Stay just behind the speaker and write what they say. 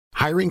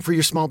Hiring for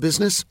your small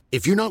business?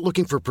 If you're not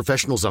looking for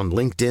professionals on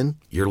LinkedIn,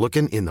 you're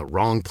looking in the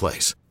wrong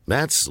place.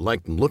 That's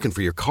like looking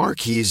for your car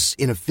keys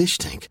in a fish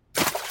tank.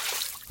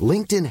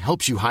 LinkedIn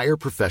helps you hire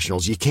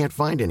professionals you can't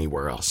find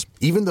anywhere else,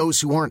 even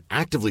those who aren't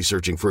actively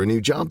searching for a new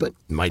job but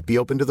might be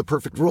open to the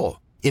perfect role.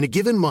 In a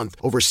given month,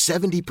 over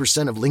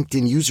 70% of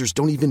LinkedIn users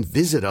don't even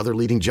visit other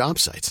leading job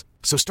sites.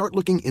 So start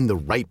looking in the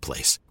right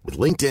place. With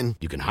LinkedIn,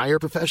 you can hire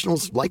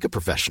professionals like a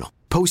professional.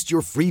 Post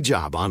your free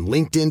job on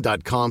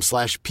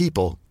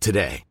linkedin.com/people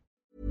today.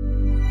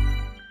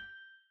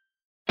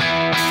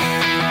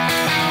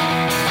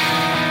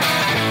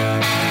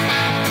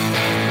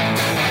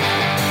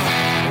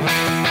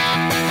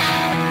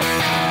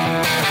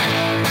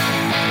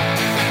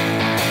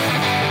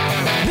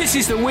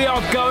 This is the We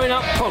Are Going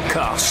Up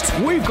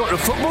podcast. We've got the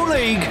Football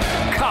League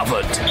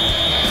covered.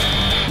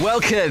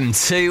 Welcome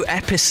to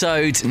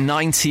episode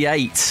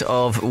 98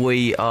 of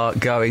We Are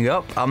Going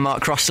Up. I'm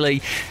Mark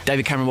Crossley.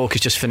 David Cameron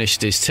Walker's just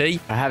finished his tea.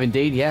 I have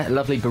indeed, yeah.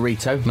 Lovely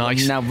burrito.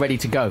 Nice. I'm now ready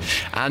to go.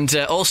 And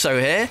also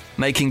here,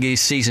 making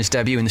his season's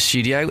debut in the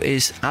studio,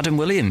 is Adam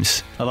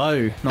Williams.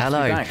 Hello. Nice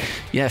Hello. to be back.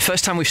 Yeah,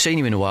 first time we've seen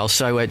you in a while.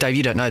 So, Dave,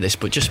 you don't know this,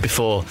 but just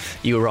before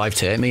you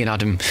arrived here, me and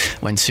Adam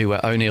went to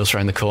O'Neill's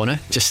round the corner,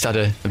 just had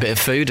a bit of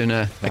food and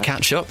a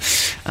catch-up.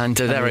 And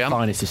there I am.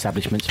 Finest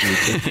establishments for you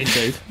to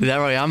indeed.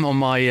 There I am on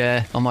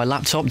my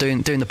laptop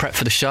doing the prep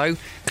for the show.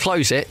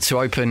 Close it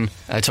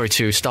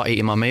to start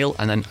eating my meal,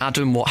 and then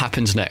Adam, what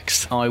happens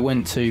next? I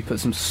went to put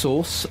some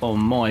sauce on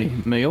my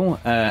meal,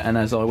 and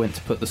as I went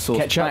to put the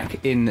sauce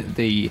back in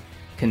the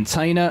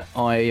container,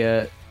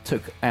 I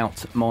took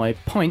out my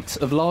pint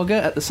of lager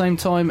at the same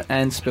time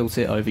and spilt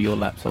it over your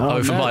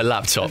laptop. My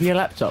laptop. Over your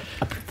laptop.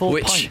 A full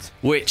pint.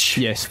 Which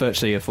Yes,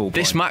 virtually a full pint.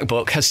 this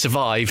MacBook has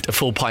survived a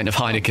full pint of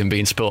Heineken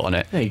being spilt on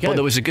it. There you go. But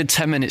there was a good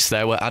 10 minutes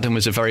there where Adam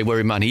was a very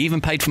worried man. He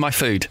even paid for my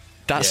food.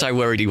 That's how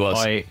worried he was.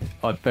 I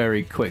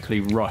very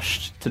quickly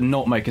rushed to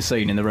not make a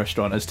scene in the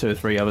restaurant as 2 or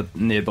 3 other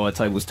nearby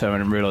tables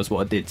turned and realised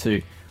what I did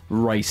to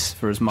race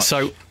for as much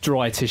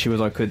dry tissue as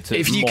I could to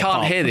If you mop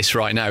can't up. hear this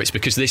right now, it's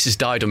because this has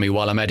died on me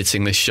while I'm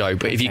editing this show.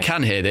 But if you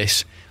can hear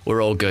this,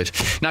 we're all good.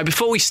 Now,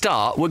 before we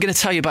start, we're going to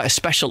tell you about a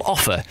special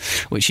offer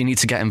which you need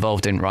to get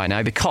involved in right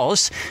now,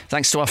 because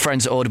thanks to our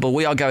friends at Audible,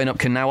 We Are Going Up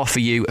can now offer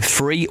you a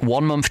free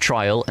 1-month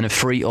trial and a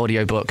free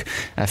audiobook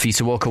for you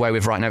to walk away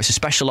with right now. It's a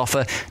special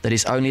offer that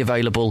is only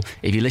available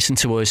if you listen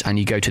to us and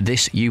you go to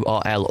this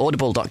URL,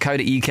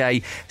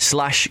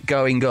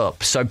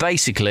 audible.co.uk/going-up. So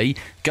basically,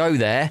 go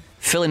there,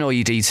 fill in all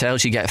your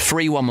details, you get a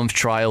free 1-month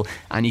trial,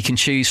 and you can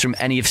choose from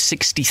any of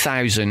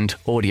 60,000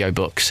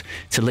 audiobooks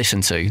to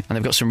listen to. And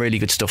they've got some really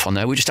good stuff on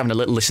there. We're just having a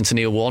little listen to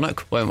Neil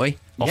Warnock, weren't we?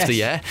 Off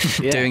the air,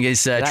 doing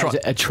his that was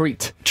a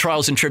treat.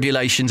 Trials and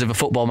Tribulations of a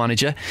Football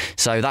Manager.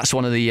 So that's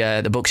one of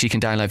the books you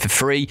can download for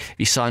free if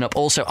you sign up.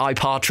 Also, I,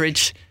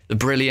 Partridge, the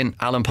brilliant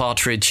Alan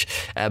Partridge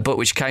book,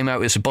 which came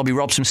out with some Bobby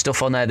Robson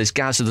stuff on there. There's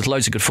Gaza, there's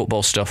loads of good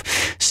football stuff.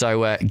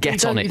 So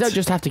get on it. You don't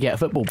just have to get a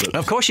football book.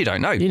 Of course you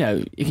don't, no. You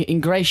know, you can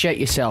ingratiate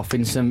yourself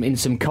in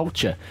some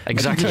culture.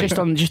 Exactly. Just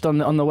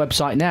on the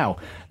website now.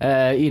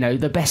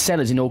 The best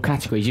sellers in all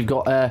categories. You've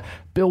got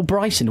Bill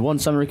Bryson, One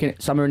Summer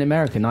in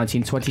America,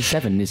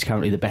 1927, is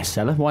currently the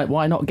bestseller.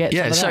 Why not get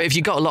some of so that? if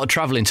you've got a lot of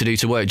travelling to do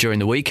to work during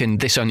the week and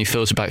this only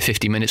fills about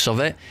 50 minutes of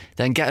it,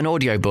 then get an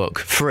audiobook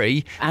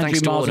free. Andrew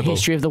thanks to Marr's Audible.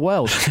 History of the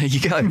World. There you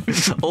go.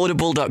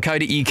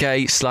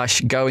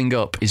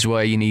 Audible.co.uk/going-up is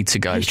where you need to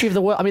go. History of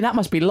the World. I mean, that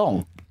must be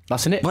long,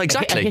 mustn't it? Well,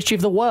 exactly. A history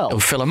of the world. It'll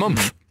fill a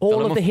month.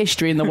 All of the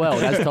history in the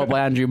world, as told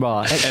by Andrew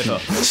Marr.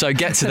 So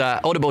get to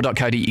that,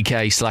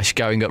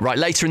 audible.co.uk/going-up. Right,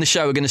 later in the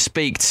show, we're going to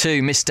speak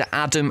to Mr.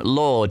 Adam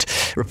Lord,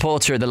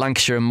 reporter at the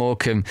Lancashire and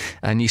Morecambe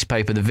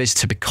newspaper, The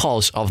Visitor,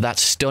 because of that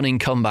stunning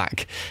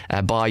comeback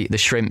by the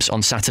Shrimps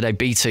on Saturday,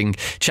 beating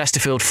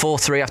Chesterfield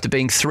 4-3 after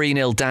being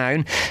 3-0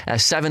 down.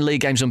 7 league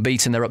games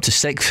unbeaten, they're up to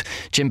 6th.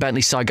 Jim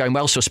Bentley's side going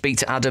well, so we'll speak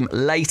to Adam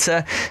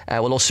later.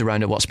 We'll also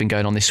round up what's been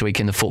going on this week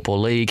in the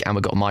Football League, and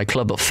we've got my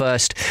club. But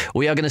first,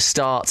 we are going to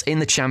start in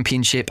the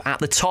Championship. At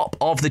the top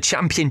of the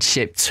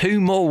Championship,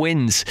 2 more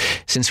wins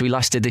since we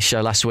last did this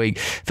show last week.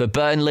 For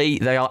Burnley,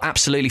 they are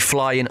absolutely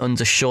flying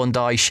under Sean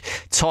Dyche,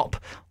 top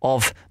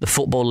of the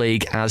Football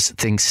League as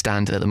things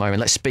stand at the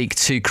moment. Let's speak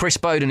to Chris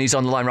Bowden, who's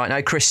on the line right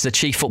now. Chris is the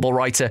chief football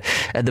writer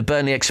at the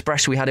Burnley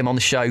Express. We had him on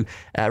the show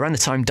around the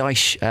time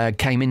Dyche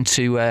came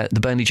into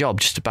the Burnley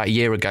job just about a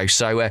year ago.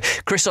 So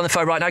Chris on the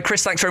phone right now.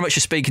 Chris, thanks very much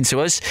for speaking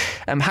to us.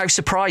 How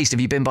surprised have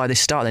you been by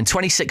this start then?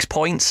 26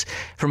 points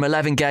from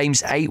 11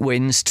 games, 8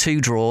 wins, 2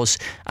 draws,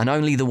 and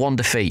only the 1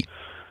 defeat.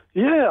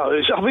 Yeah,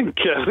 I think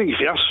if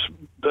you ask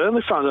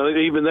Burnley fans, I think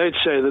even they'd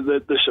say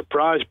that they're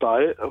surprised by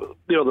it.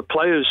 The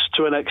players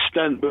to an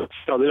extent, but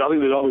I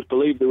think they'd always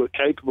believed they were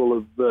capable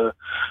of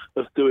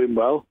doing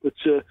well. But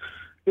it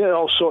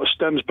all sort of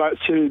stems back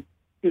to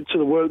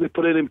the work they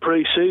put in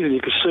pre-season.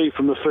 You could see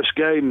from the first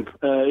game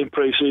in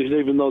pre-season,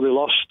 even though they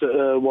lost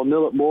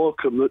 1-0 at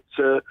Morecambe, that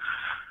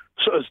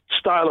sort of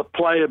style of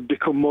play had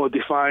become more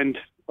defined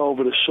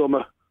over the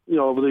summer.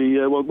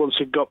 Once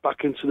it got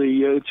back into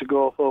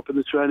Gawthorpe in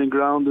the training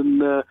ground,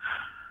 and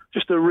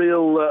just a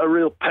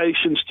real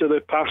patience to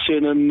the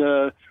passing, and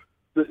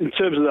in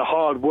terms of the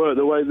hard work,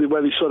 the way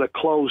they sort of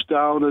close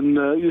down, and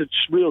it's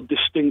real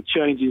distinct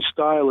change in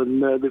style,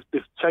 and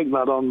they've taken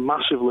that on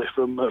massively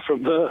from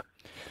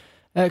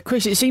there.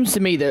 Chris, it seems to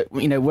me that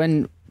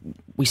when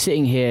we're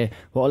sitting here,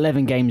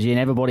 11 games in,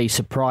 everybody's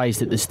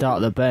surprised at the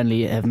start that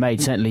Burnley have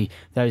made, certainly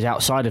those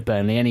outside of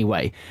Burnley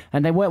anyway,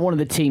 and they weren't one of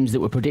the teams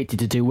that were predicted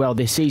to do well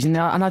this season.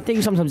 And I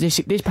think sometimes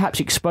this perhaps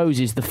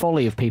exposes the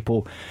folly of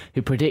people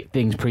who predict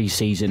things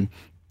pre-season.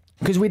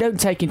 Because we don't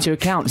take into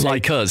account...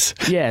 Like us.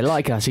 Yeah,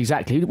 like us,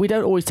 exactly. We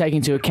don't always take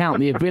into account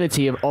the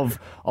ability of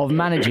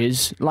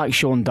managers like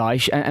Sean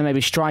Dyche and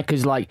maybe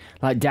strikers like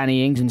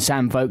Danny Ings and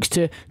Sam Vokes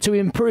to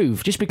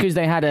improve. Just because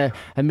they had a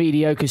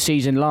mediocre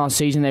season last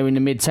season, they were in the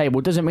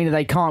mid-table, doesn't mean that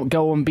they can't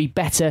go and be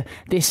better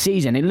this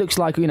season. It looks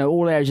like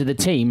all areas of the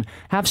team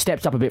have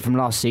stepped up a bit from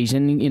last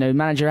season,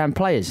 manager and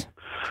players.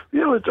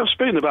 Yeah, I've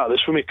spoken about this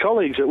with my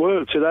colleagues at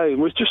work today,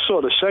 and we're just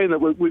sort of saying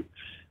that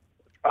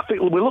I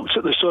think we looked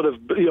at the sort of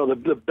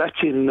the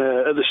betting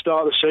at the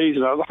start of the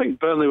season. I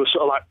think Burnley was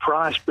sort of like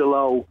priced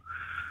below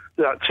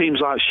teams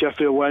like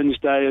Sheffield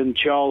Wednesday and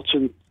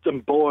Charlton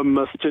and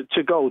Bournemouth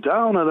to go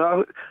down.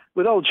 And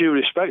with all due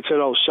respect to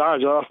those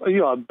sides,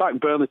 I'd back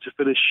Burnley to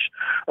finish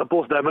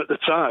above them at the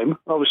time.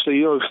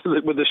 Obviously,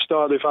 with the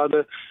start they've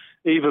had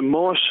even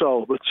more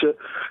so. But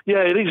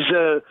it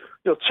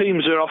is.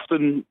 Teams are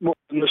often more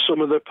than the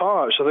sum of their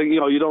parts. I think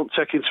you don't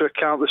take into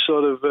account the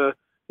sort of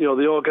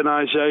the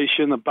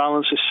organisation, the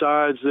balance of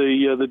sides,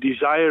 the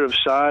desire of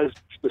sides,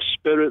 the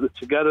spirit, the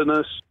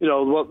togetherness.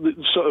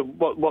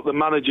 What the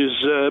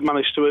managers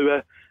managed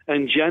to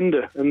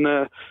engender. And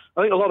I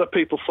think a lot of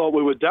people thought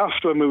we were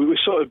daft when we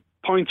sort of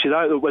pointed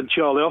out that when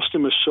Charlie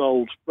Austin was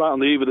sold right on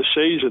the eve of the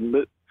season.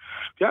 But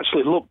if you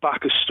actually look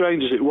back, as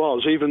strange as it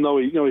was, even though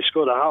he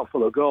scored a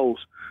hatful of goals,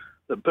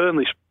 that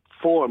Burnley's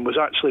form was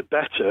actually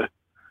better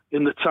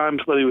in the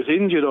times when he was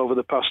injured over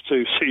the past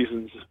 2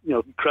 seasons,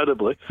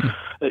 incredibly.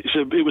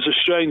 It was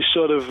a strange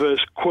sort of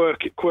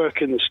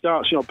quirk in the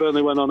starts.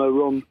 Burnley went on a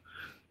run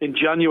in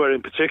January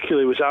in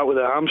particular. He was out with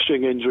a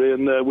hamstring injury,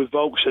 and with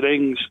Vokes and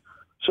Ings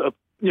sort of,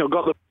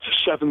 got the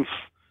 7th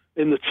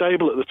in the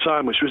table at the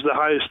time, which was the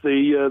highest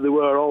they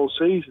were all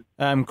season.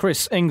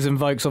 Chris, Ings and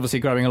Vokes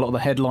obviously grabbing a lot of the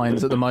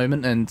headlines at the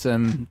moment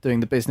and doing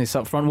the business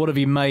up front. What have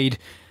you made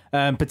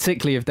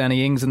particularly of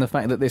Danny Ings and the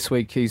fact that this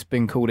week he's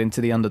been called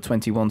into the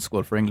under-21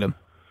 squad for England?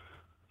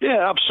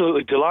 Yeah,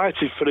 absolutely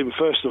delighted for him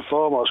first and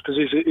foremost, because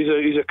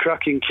he's a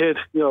cracking kid,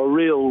 a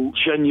real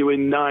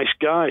genuine nice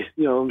guy.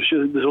 I'm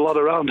sure there's a lot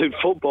around in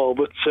football,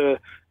 but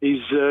he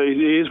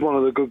is one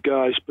of the good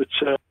guys. But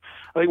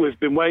I think we've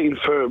been waiting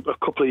for a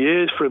couple of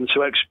years for him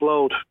to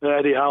explode.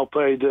 Eddie Howe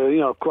played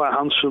quite a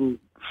handsome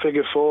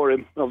figure for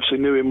him. Obviously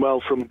knew him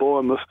well from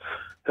Bournemouth.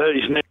 Hurt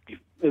his neck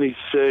in his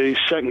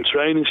second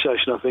training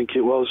session, I think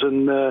it was,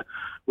 and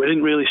we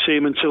didn't really see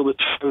him until the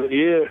turn of the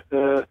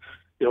year.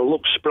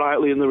 Looked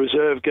sprightly in the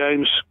reserve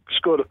games,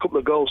 scored a couple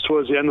of goals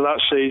towards the end of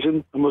that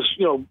season,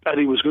 and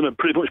Eddie was going to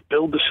pretty much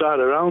build the side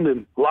around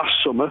him. Last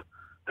summer,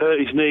 hurt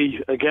his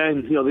knee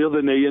again, the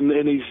other knee in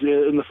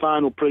the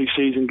final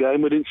pre-season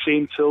game. We didn't see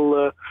him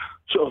till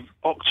sort of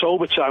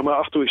October time,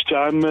 after which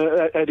time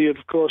Eddie had,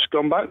 of course,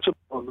 gone back to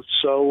Bournemouth.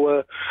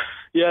 So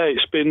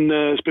it's been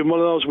one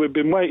of those. We've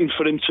been waiting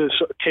for him to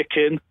sort of kick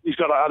in. He's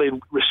got that added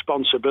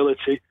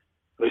responsibility.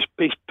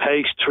 His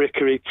pace,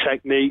 trickery,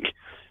 technique.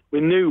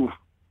 We knew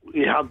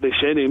he had this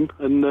in him,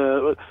 and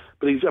but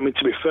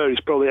to be fair, he's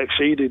probably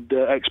exceeded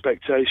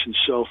expectations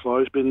so far.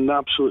 He's been an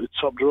absolutely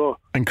top drawer.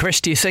 And Chris,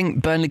 do you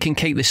think Burnley can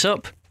keep this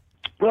up?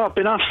 Well, I've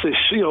been asked this.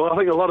 I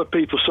think a lot of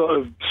people sort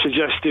of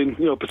suggesting,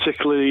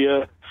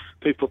 particularly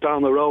people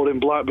down the road in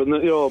Blackburn,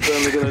 that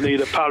Burnley going to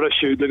need a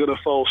parachute. They're going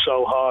to fall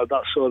so hard,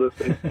 that sort of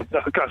thing.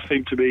 I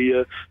seem to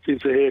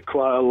hear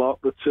quite a lot,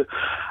 but.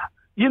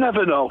 You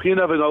never know.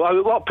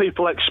 A lot of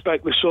people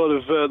expect the sort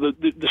of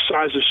the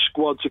size of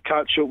squad to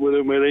catch up with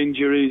them with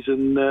injuries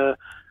and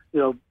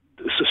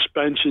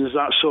suspensions,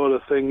 that sort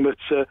of thing.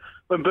 But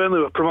when Burnley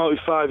were promoted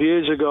 5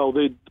 years ago,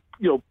 they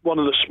one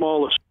of the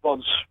smallest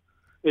squads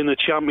in the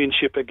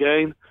Championship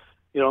again.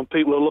 And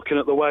people are looking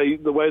at the way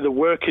they're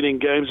working in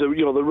games. They're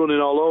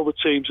running all over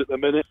teams at the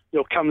minute.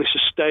 Can they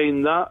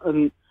sustain that?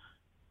 And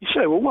you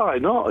say, well, why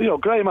not?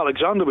 Graham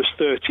Alexander was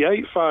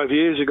 38 5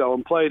 years ago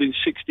and played in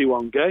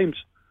 61 games.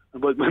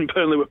 When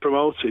Burnley were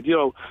promoted,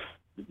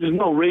 there's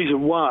no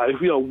reason why,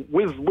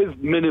 with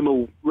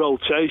minimal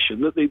rotation,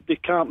 that they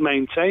can't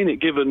maintain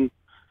it, given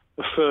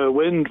a fair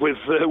wind with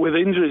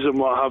injuries and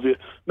what have you.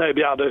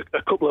 Maybe add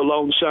a couple of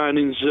loan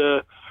signings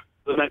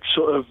the next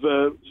sort of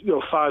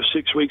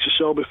 5-6 weeks or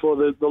so before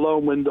the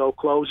loan window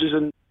closes,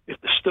 and if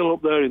they're still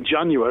up there in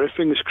January,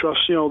 fingers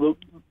crossed,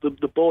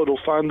 the board will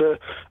find a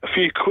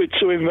few quid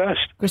to invest.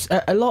 Chris,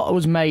 a lot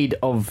was made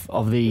of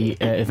the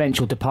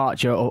eventual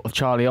departure of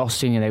Charlie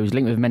Austin. He was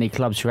linked with many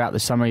clubs throughout the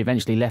summer. He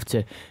eventually left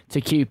to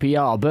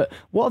QPR. But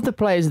what of the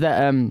players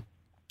that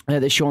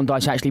that Sean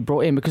Dyche actually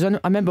brought in, because I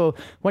remember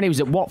when he was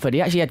at Watford,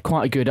 he actually had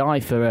quite a good eye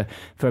for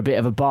a bit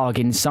of a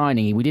bargain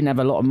signing. We didn't have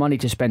a lot of money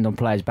to spend on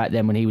players back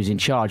then when he was in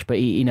charge, but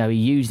he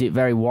used it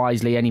very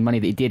wisely. Any money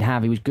that he did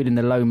have, he was good in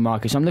the loan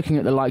market. So I'm looking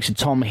at the likes of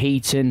Tom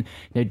Heaton,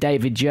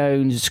 David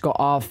Jones, Scott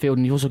Arfield,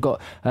 and you've also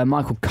got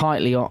Michael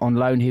Kitely on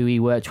loan, who he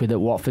worked with at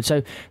Watford.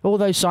 So all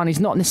those signings,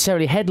 not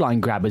necessarily headline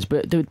grabbers,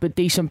 but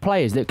decent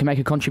players that can make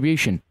a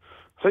contribution.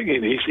 I think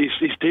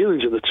his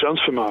dealings in the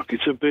transfer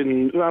market have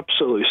been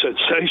absolutely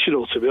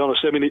sensational, to be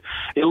honest. I mean,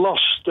 he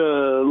lost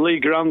Lee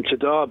Grant to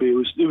Derby.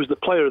 He was the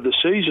player of the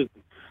season.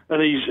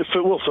 And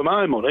for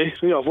my money,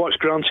 I've watched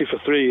Granty for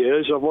 3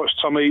 years. I've watched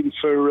Tom Heaton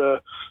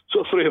for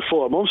sort of 3 or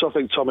 4 months. I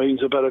think Tom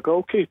Heaton's a better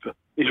goalkeeper.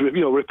 He's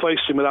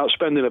replaced him without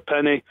spending a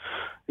penny.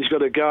 He's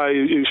got a guy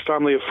whose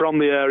family are from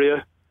the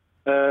area.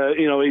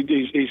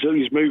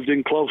 He's moved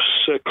in close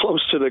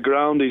to the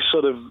ground. He's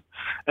sort of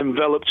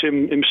enveloped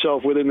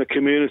himself within the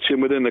community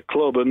and within the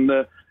club, and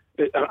an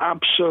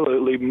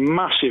absolutely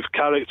massive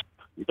character.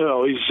 He's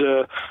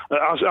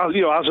as are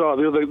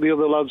the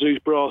other lads who's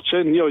brought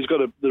in. He's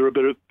got a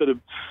bit of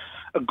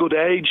a good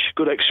age,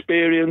 good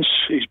experience.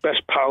 He's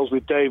best pals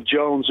with Dave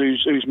Jones,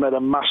 who's made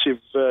a massive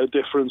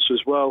difference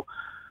as well.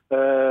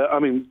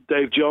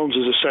 Dave Jones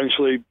has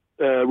essentially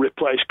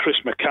replaced Chris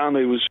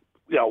McCann, who was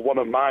one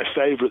of my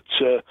favourite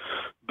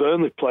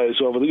Burnley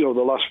players over the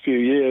last few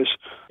years.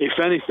 If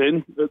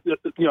anything,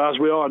 as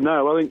we are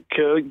now, I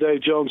think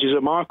Dave Jones is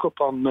a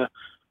mark-up on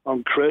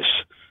Chris.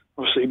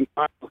 Obviously,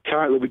 Michael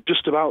Kitely, we're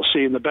just about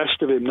seeing the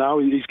best of him now.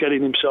 He's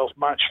getting himself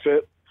match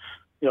fit.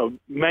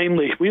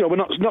 Mainly, we're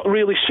not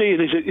really seeing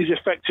his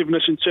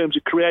effectiveness in terms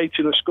of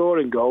creating or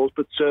scoring goals,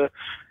 but the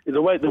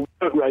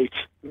work rate,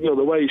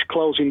 the way he's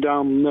closing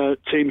down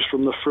teams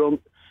from the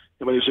front.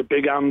 He was a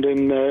big hand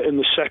in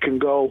the second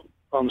goal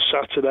on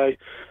Saturday,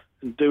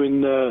 and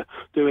doing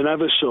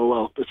ever so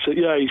well. But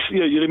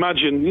you'd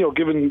imagine,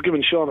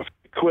 given Sean a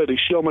quid, he's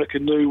shown what he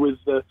can do with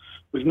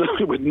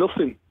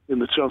nothing in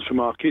the transfer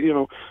market.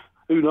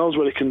 Who knows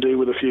what he can do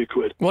with a few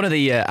quid. One of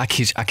the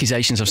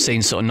accusations I've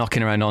seen sort of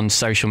knocking around on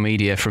social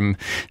media from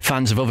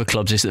fans of other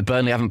clubs is that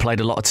Burnley haven't played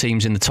a lot of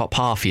teams in the top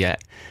half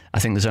yet. I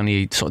think there's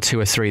only sort of 2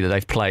 or 3 that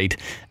they've played.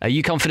 Are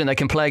you confident they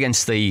can play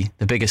against the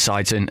bigger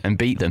sides and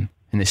beat them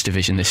in this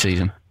division this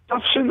season?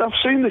 I've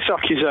seen this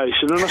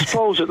accusation, and I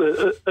suppose at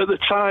the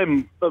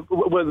time of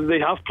whether they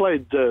have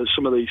played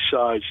some of these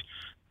sides,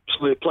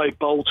 so they played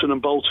Bolton,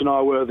 and Bolton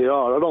are where they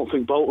are. I don't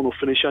think Bolton will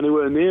finish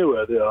anywhere near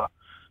where they are.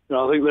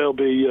 I think they'll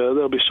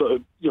be sort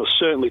of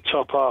certainly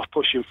top half,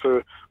 pushing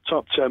for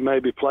top 10,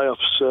 maybe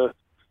playoffs. At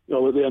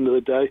the end of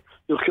the day,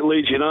 you look at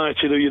Leeds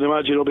United, who you'd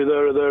imagine will be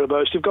there or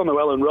thereabouts. They've gone to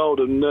Ellen Road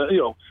and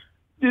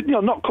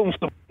not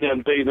comfortable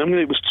in beating them.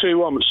 It was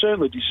 2-1, but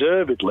certainly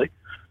deservedly.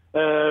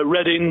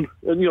 Reading,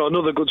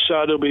 another good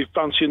side, will be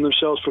fancying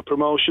themselves for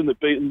promotion. They've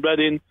beaten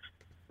Reading,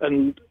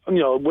 and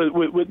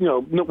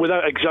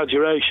without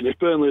exaggeration, if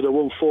Burnley had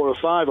won 4 or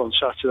 5 on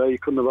Saturday, you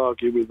couldn't have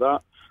argued with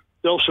that.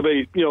 They'll also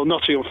be,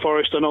 Nottingham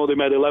Forest. I know they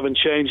made 11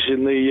 changes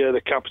in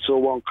the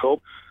Capital One Cup,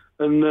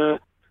 and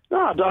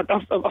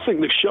I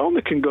think they've shown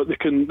they can go. They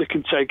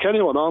can take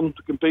anyone on.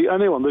 They can beat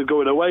anyone. They're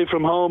going away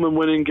from home and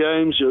winning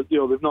games.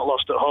 They've not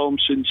lost at home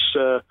since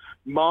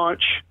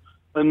March,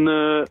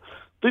 and.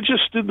 There's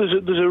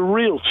a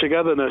real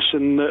togetherness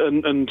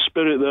and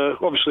spirit there.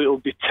 Obviously, it'll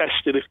be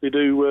tested if they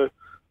do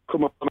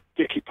come up on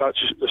sticky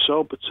patches or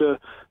so. But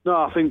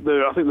I think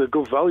they're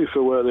good value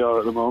for where they are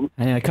at the moment.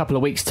 And in a couple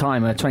of weeks'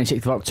 time, 26th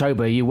of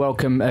October, you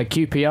welcome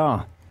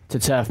QPR to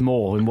Turf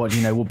Moor in what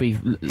will be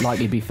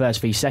likely be first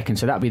v second.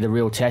 So that'll be the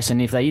real test.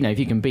 And if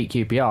you can beat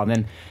QPR,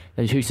 then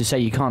who's to say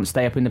you can't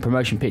stay up in the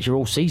promotion picture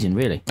all season,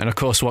 really? And of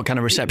course, what kind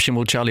of reception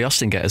will Charlie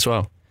Austin get as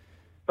well?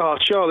 Oh,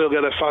 Charlie will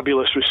get a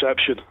fabulous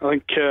reception. I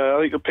think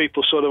the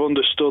people sort of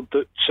understood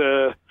that.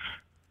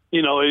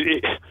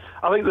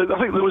 I think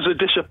there was a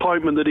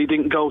disappointment that he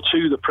didn't go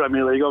to the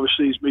Premier League.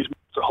 Obviously, his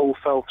whole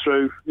fell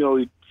through.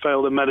 He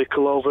failed a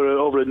medical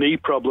over a knee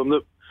problem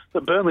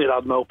that Burnley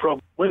had no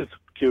problem with,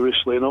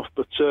 curiously enough.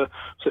 But so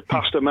it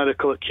passed a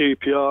medical at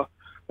QPR,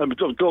 and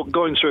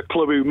going to a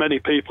club who many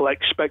people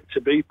expect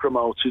to be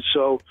promoted.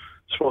 So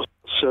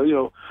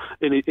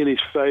in his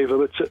favour.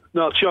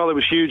 But Charlie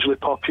was hugely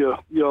popular.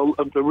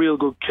 A real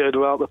good kid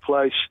about the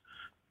place.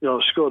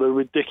 Scored a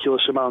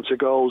ridiculous amount of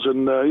goals,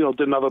 and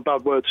didn't have a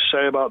bad word to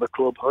say about the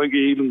club. I think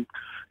he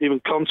even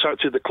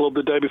contacted the club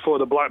the day before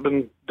the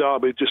Blackburn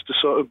derby just to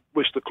sort of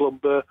wish the club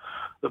the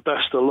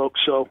best of luck.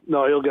 So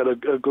he'll get a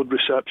good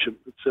reception.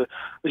 As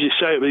you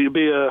say, it'll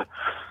be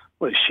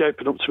it's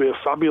shaping up to be a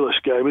fabulous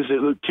game, isn't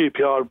it? The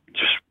QPR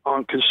just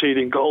aren't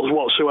conceding goals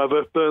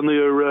whatsoever. Burnley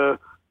are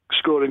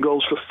scoring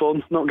goals for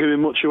fun, not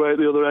giving much away at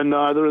the other end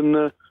either.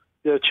 And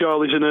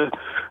Charlie's in a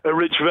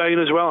rich vein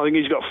as well. I think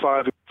he's got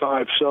 5 in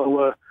 5.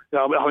 So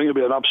I think it'll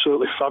be an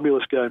absolutely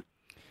fabulous game.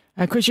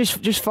 Chris,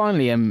 just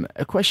finally,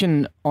 a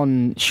question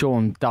on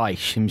Sean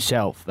Dyche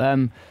himself.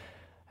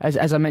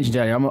 As I mentioned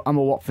earlier, I'm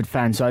a Watford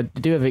fan, so I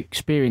do have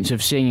experience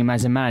of seeing him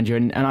as a manager,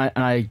 and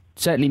I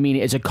certainly mean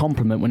it as a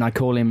compliment when I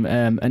call him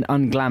an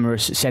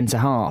unglamorous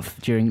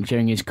centre-half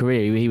during his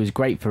career. He was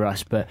great for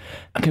us, but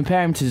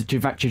compare him to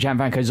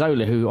Gianfranco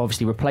Zola, who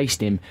obviously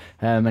replaced him,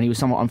 and he was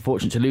somewhat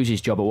unfortunate to lose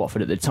his job at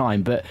Watford at the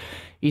time, but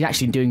he's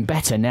actually doing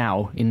better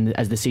now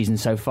as the season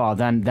so far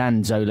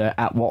than Zola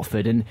at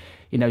Watford. And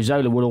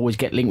Zola will always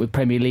get linked with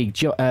Premier League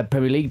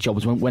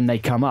jobs when they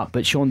come up,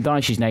 but Sean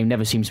Dyche's name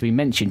never seems to be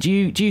mentioned. Do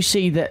you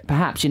see that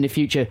perhaps in the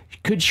future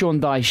could Sean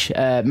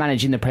Dyche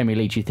manage in the Premier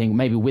League? Do you think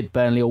maybe with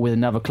Burnley or with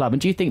another club?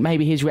 And do you think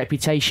maybe his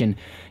reputation,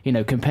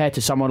 compared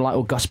to someone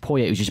like Gus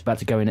Poyet who's just about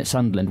to go in at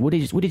Sunderland, would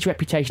his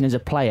reputation as a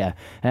player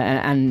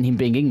and him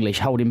being English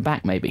hold him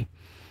back maybe?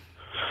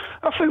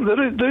 I think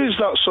there is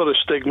that sort of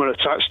stigma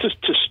attached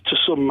to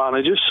some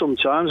managers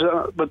sometimes,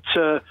 but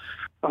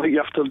I think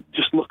you have to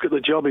just look at the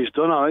job he's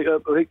done. I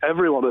think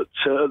everyone at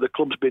the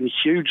club's been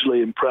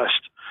hugely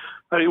impressed.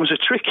 It was a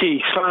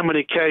tricky time when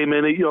he came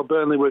in.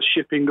 Burnley were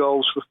shipping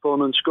goals for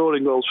fun and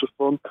scoring goals for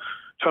fun,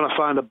 trying to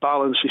find a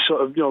balance. He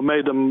sort of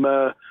made them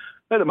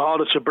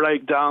harder to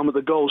break down, but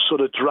the goals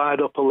sort of dried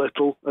up a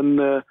little. And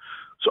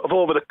sort of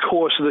over the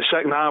course of the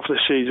second half of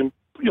the season,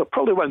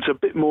 probably went a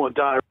bit more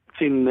direct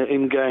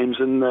in games,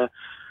 and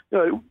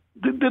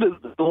did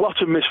a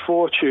lot of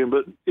misfortune,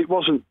 but it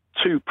wasn't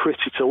too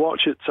pretty to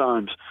watch at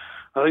times.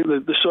 I think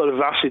the sort of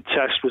acid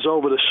test was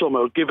over the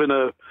summer, given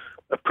a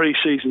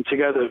pre-season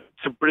together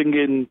to bring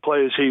in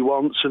players he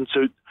wants and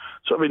to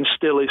sort of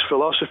instill his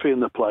philosophy in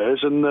the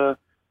players, and the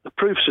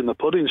proof's in the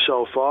pudding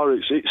so far.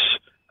 It's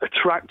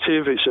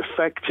attractive, it's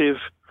effective,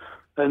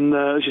 and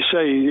as you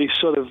say, he's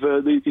sort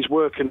of his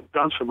work in the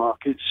transfer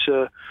market.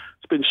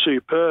 It's been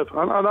superb.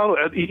 I know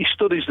he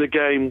studies the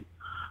game.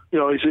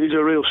 He's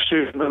a real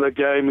student of the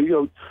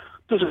game.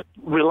 Doesn't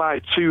rely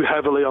too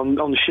heavily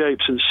on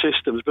shapes and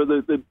systems, but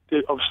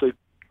it obviously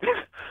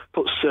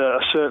puts a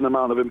certain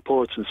amount of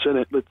importance in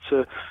it. But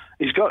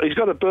he's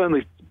got a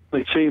Burnley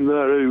team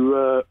there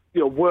who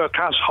work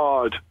as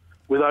hard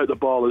without the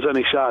ball as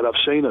any side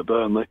I've seen at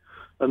Burnley,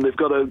 and they've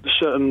got a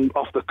certain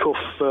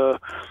off-the-cuff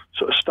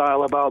sort of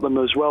style about them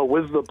as well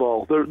with the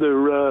ball.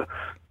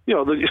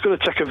 It's going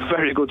to take a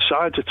very good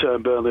side to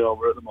turn Burnley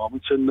over at the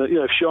moment, and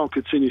if Sean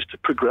continues to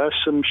progress,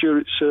 I'm sure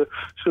it's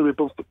going to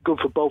be good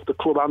for both the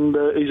club and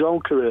his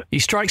own career. He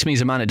strikes me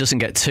as a man that doesn't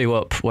get too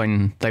up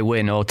when they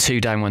win or too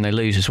down when they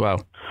lose as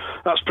well.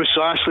 That's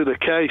precisely the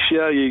case,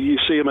 yeah. You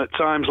see him at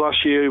times.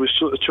 Last year he was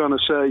sort of trying to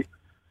say,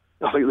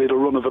 I think they had a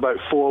run of about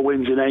 4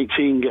 wins in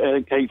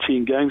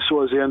 18 games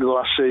towards the end of the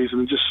last season,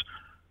 and just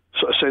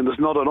sort of saying there's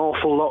not an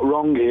awful lot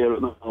wrong here at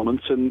the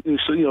moment, and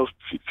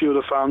few of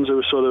the fans who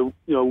were sort of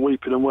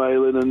weeping and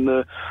wailing,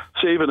 and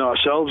so even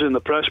ourselves in the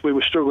press we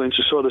were struggling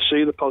to sort of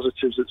see the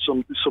positives at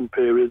some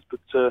periods,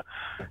 but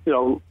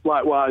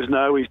likewise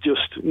now he's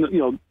just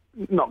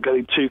not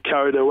getting too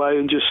carried away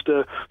and just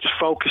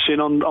focusing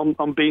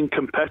on being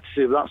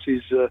competitive. That's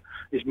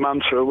his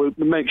mantra. We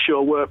make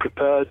sure we're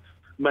prepared,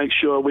 make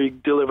sure we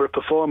deliver a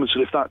performance,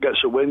 and if that gets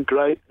a win,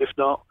 great. If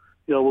not,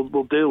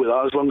 we'll deal with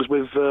that as long as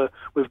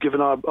we've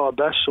given our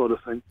best, sort of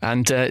thing.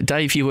 And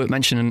Dave, you were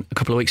mentioning a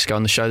couple of weeks ago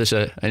on the show there's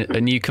a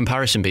new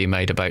comparison being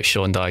made about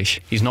Sean Dyche.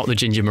 He's not the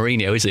ginger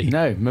Mourinho, is he?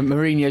 No,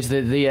 Mourinho's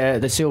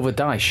the silver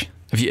Dyche.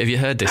 Have you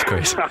heard this,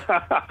 Chris?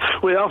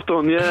 We have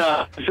done,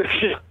 yeah.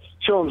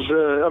 Sean's,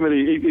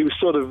 he was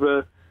sort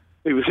of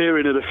he was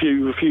hearing it a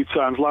few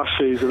times last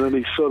season, and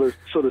he's sort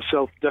of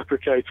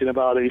self-deprecating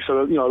about it.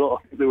 So I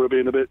think they were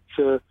being a bit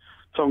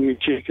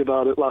tongue-in-cheek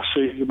about it last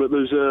season, but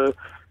there's a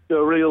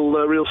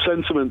real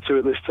sentiment to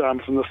it this time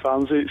from the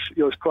fans.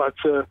 It's quite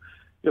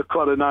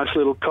a nice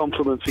little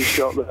compliment he's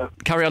got there.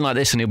 Carry on like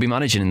this and he'll be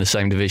managing in the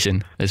same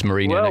division as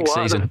Mourinho next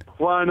season.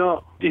 Why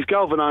not? He's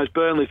galvanised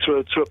Burnley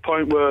to a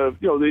point where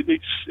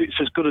it's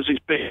as good as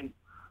it's been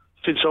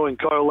since Owen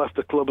Coyle left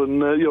the club,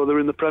 and they're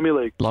in the Premier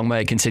League. Long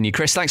may it continue.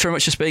 Chris, thanks very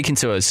much for speaking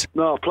to us.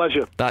 No,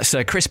 pleasure. That's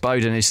Chris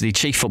Bowden, is the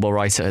chief football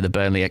writer at the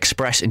Burnley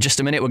Express. In just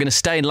a minute, we're going to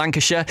stay in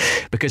Lancashire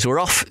because we're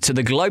off to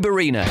the Globe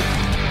Arena.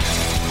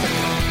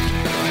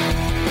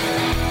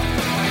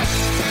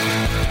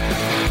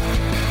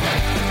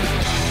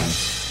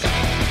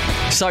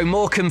 So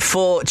Morecambe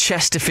 4,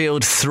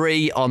 Chesterfield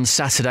 3 on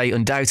Saturday.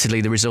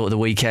 Undoubtedly the result of the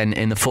weekend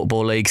in the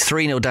Football League.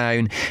 3-0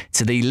 down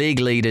to the league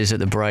leaders at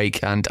the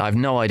break. And I've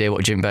no idea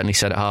what Jim Bentley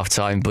said at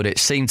half-time, but it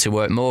seemed to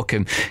work.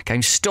 Morecambe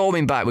came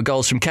storming back with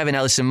goals from Kevin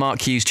Ellison,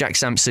 Mark Hughes, Jack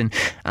Sampson,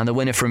 and the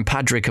winner from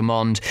Padraig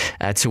Amond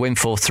to win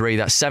 4-3.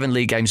 That's 7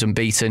 league games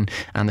unbeaten,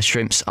 and the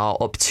Shrimps are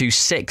up to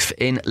 6th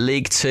in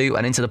League 2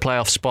 and into the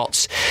playoff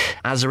spots.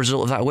 As a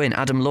result of that win,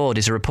 Adam Lord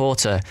is a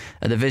reporter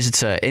at the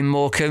Visitor in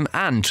Morecambe,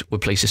 and we're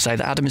pleased to say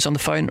that Adam is on the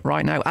phone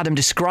right now. Adam,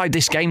 describe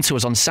this game to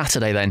us on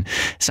Saturday then.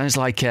 Sounds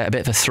like a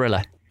bit of a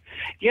thriller.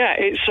 Yeah,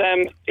 it's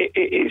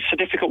a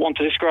difficult one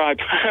to describe,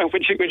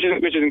 which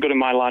isn't good in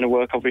my line of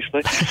work,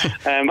 obviously.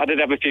 I did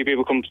have a few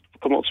people come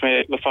up to me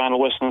at the final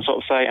whistle and sort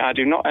of say, I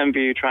do not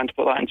envy you trying to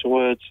put that into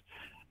words.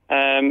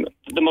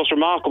 The most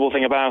remarkable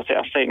thing about it,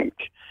 I think,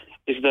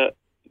 is that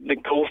the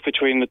gulf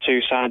between the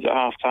two sides at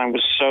half-time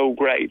was so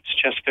great.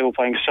 Chesterfield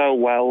playing so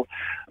well.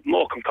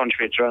 Morecambe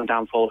contributed to their own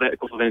downfall a bit, a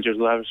couple of injuries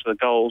for the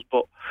goals,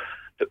 but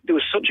there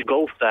was such a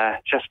gulf there.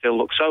 Chesterfield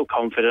looked so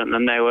confident,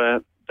 and they were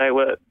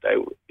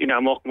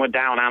Morecambe were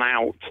down and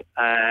out.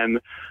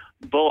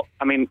 But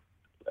I mean,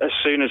 as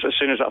soon as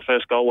that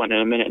first goal went in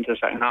a minute into the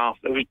second half,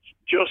 there was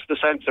just the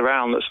sense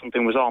around that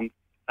something was on.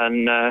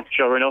 And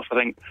sure enough, I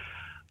think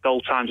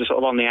goal times are sort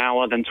of on the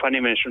hour, then 20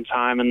 minutes from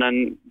time, and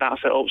then that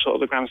set up sort of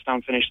the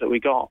grandstand finish that we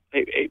got.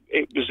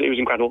 It was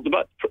incredible.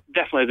 But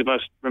definitely the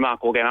most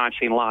remarkable game I've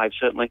seen live,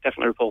 certainly.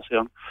 Definitely reported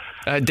on.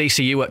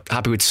 DC, you were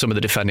happy with some of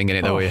the defending in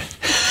it, though, were you?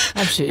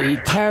 Absolutely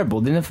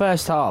terrible in the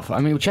first half. I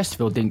mean,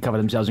 Chesterfield didn't cover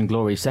themselves in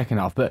glory second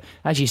half, but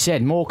as you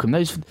said,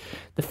 Morecambe,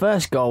 the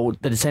first goal,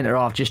 the centre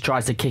half just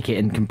tries to kick it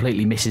and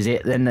completely misses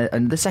it. Then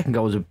and the second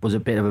goal was a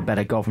bit of a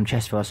better goal from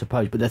Chesterfield, I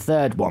suppose. But the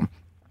third one,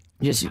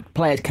 just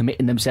players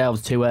committing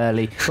themselves too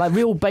early, like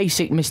real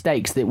basic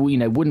mistakes that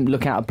wouldn't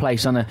look out of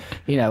place on a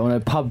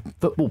pub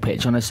football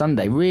pitch on a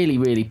Sunday. Really,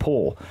 really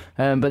poor.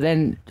 But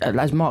then,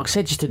 as Mark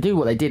said, just to do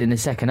what they did in the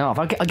second half,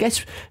 I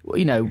guess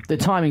the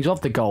timings of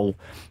the goal,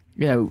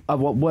 are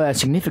what were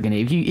significant.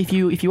 If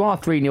you are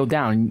 3-0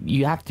 down,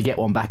 you have to get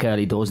one back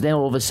early doors. Then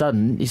all of a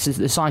sudden, it's just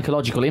the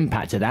psychological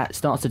impact of that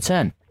starts to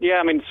turn. Yeah,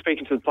 I mean,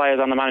 speaking to the players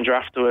and the manager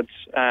afterwards,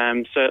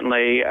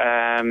 certainly.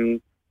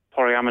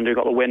 Pori Hammond, who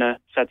got the winner,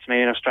 said to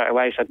me straight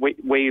away, said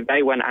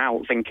they went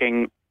out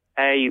thinking,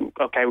 we've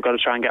got to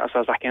try and get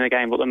ourselves back in the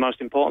game, but the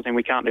most important thing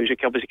we can't do is we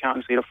obviously can't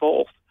concede a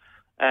fourth.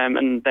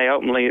 And they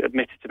openly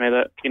admitted to me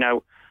that,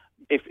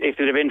 if it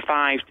had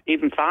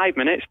been 5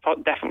 minutes,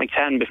 definitely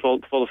 10 before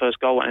the first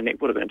goal went in,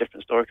 it would have been a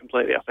different story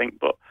completely, I think.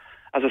 But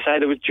as I say,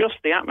 there was just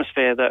the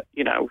atmosphere that,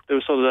 there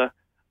was sort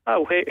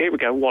of here we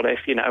go, what if,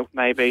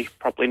 maybe,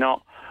 probably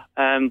not.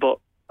 But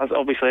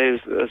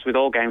obviously, as with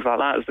all games like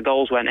that, as the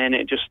goals went in,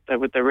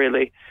 there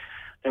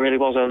really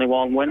was only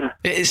one winner.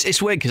 It's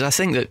weird because I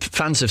think that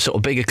fans of sort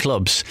of bigger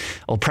clubs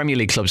or Premier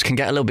League clubs can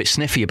get a little bit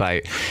sniffy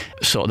about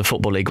sort of the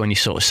Football League when you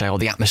sort of say,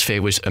 the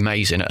atmosphere was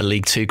amazing at a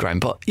League Two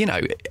ground. But,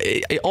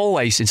 it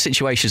always, in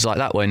situations like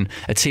that, when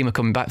a team are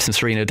coming back from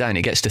 3-0 down,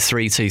 it gets to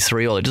 3-2,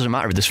 3-all. It doesn't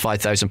matter if there's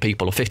 5,000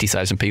 people or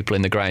 50,000 people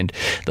in the ground.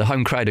 The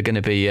home crowd are going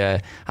to be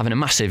having a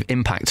massive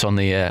impact on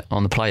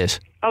the players.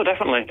 Oh,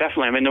 definitely.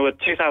 I mean, there were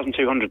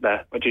 2,200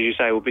 there, which, as you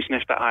say, will be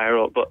sniffed at higher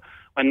up. But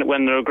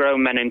when there are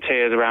grown men in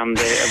tears around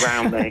me,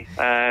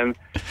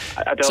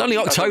 it's only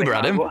October,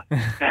 Adam.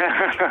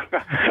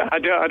 I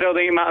don't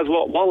think it matters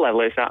what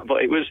level it's at,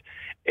 but it was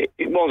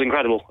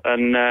incredible.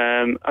 And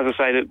as I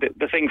say,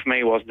 the thing for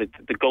me was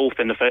the gulf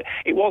in the first.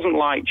 It wasn't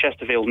like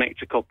Chesterfield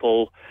nicked a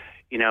couple,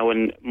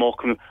 and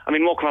Morecambe. I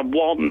mean, Morecambe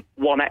had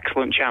one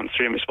excellent chance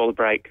 3 minutes before the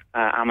break.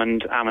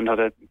 Hammond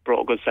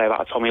brought a good save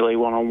out of Tommy Lee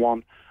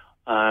 1-on-1.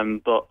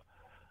 But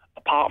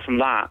apart from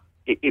that,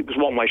 it was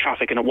one-way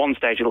traffic, and at one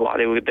stage it looked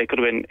like they could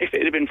have been. If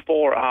it had been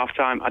 4 at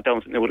half-time, I don't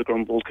think they would have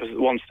grumbled, because at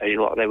one stage it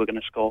looked like they were going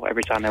to score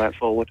every time they went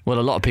forward. Well,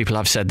 a lot of people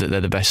have said that they're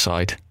the best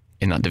side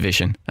in that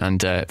division,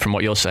 and from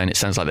what you're saying, it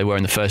sounds like they were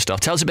in the first half.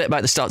 Tell us a bit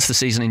about the start to the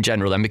season in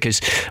general then,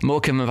 because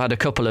Morecambe have had a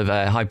couple of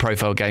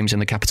high-profile games in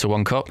the Capital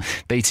One Cup,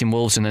 beating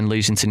Wolves and then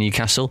losing to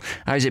Newcastle.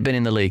 How's it been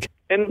in the league?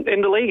 In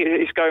the league,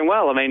 it's going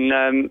well. I mean,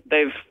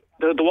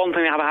 the one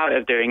thing they have a habit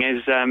of doing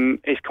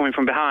is coming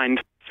from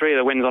behind. 3 of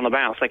the wins on the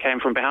bounce, they came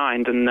from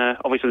behind, and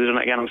obviously they've done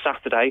it again on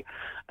Saturday.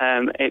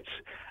 It's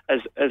as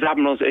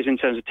admirable as it is in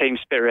terms of team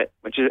spirit,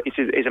 which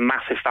is a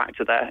massive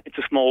factor there. It's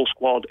a small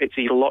squad. It's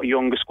a lot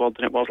younger squad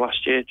than it was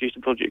last year due to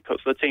budget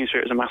cuts. So the team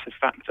spirit is a massive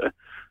factor.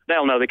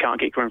 They'll know they can't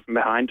keep coming from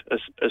behind,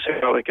 as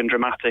heroic and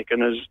dramatic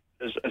and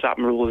as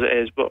admirable as it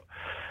is. But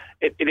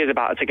it is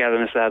about a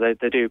togetherness there.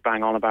 They do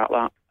bang on about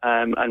that,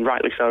 and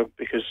rightly so,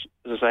 because,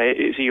 as I say,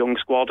 it's a young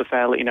squad,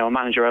 a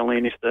manager only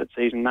in his 3rd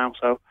season now.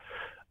 So,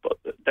 but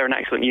they're an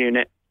excellent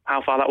unit.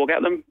 How far that will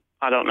get them,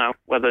 I don't know.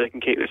 Whether they can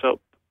keep this up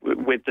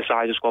with the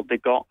size of squad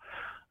they've got.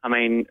 I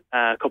mean,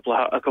 a couple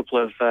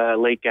of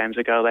league games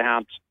ago, they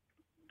had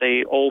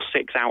all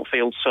 6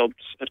 outfield subs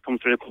had come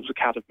through the club's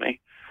academy.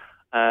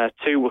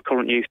 2 were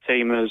current youth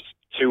teamers,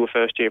 2 were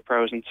first-year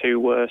pros, and 2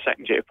 were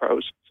second-year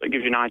pros. So it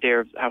gives you an idea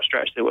of how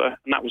stretched they were.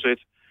 And that was with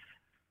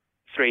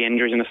 3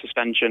 injuries and a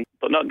suspension.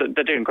 But no,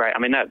 they're doing great. I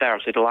mean, they're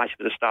obviously delighted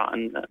with the start,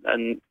 and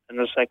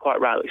as I say, quite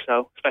rightly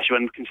so, especially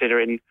when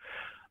considering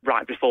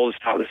right before the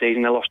start of the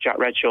season, they lost Jack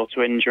Redshaw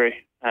to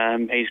injury.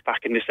 He's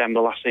back in December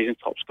last season,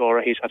 top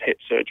scorer. He's had hip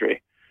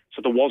surgery.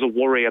 So there was a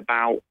worry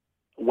about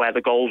where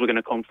the goals were going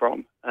to come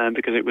from,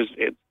 because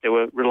they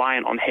were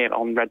reliant on him,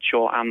 on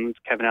Redshaw and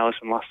Kevin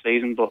Ellison last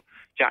season. But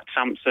Jack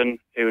Sampson,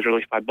 who was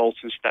released by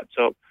Bolton, stepped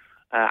up.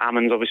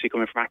 Ammond's obviously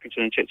coming from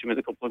Accrington and chipped him with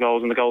a couple of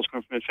goals, and the goals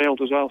coming from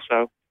midfield as well.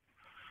 So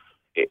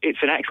it's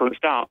an excellent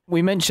start.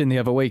 We mentioned the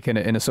other week in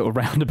a sort of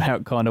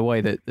roundabout kind of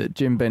way that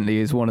Jim Bentley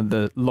is one of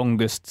the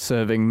longest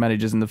serving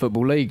managers in the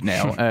Football League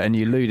now, and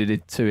you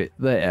alluded to it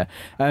there.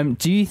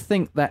 Do you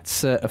think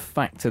that's a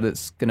factor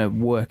that's going to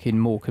work in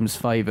Morecambe's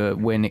favour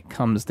when it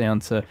comes down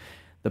to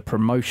the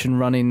promotion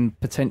running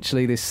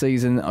potentially this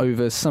season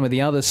over some of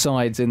the other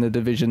sides in the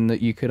division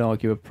that you could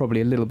argue are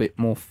probably a little bit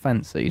more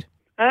fancied?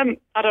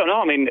 I don't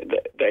know. I mean,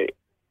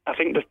 I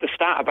think the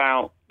stat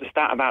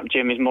about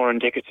Jim is more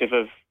indicative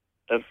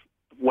of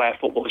where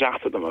football's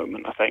at the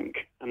moment, I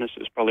think, and this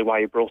is probably why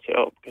you brought it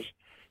up, because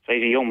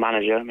he's a young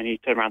manager. I mean, you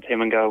turn around to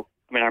him and go,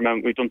 I mean, I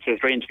remember we've done 2 or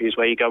 3 interviews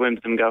where you go in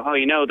with them and go, oh,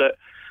 you know that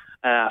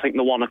I think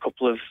the one a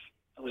couple of,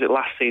 was it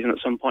last season at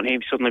some point, he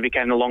suddenly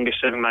became the longest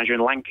serving manager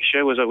in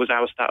Lancashire, was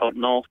our stat up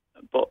north.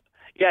 But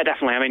yeah,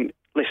 definitely. I mean,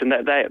 listen,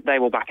 they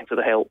will back into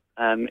the hill.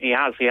 He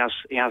has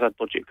had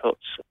budget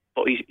cuts,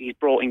 but he's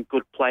brought in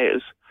good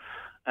players.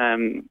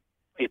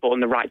 He's brought in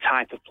the right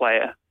type of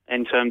player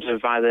in terms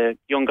of either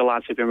younger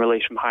lads who've been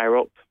released from higher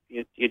up,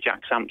 your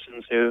Jack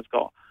Sampsons who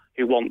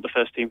want the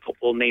first team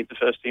football, need the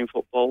first team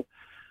football,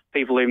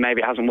 people who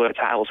maybe it hasn't worked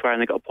out elsewhere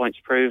and they've got a point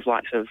to prove,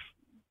 likes of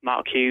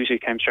Mark Hughes, who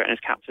came straight in as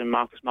captain,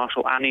 Marcus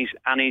Marshall, and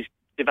he's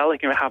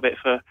developing a habit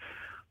for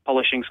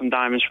polishing some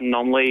diamonds from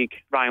non-league.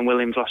 Ryan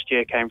Williams last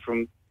year came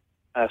from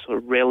sort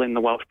of real in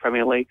the Welsh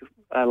Premier League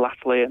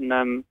latterly,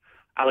 and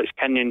Alex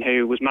Kenyon,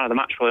 who was man of the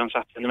match for on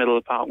Saturday in the middle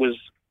of the park, was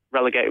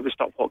relegated with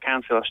Stockport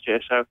County last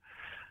year. So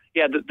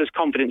yeah, there's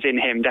confidence in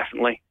him,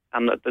 definitely.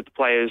 And the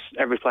players,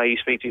 every player you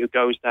speak to who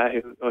goes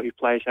there, who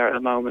plays there at the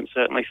moment,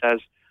 certainly says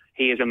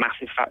he is a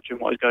massive factor in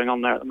what is going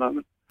on there at the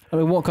moment. I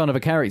mean, what kind of a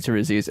character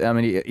is he? I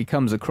mean, he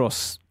comes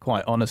across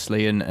quite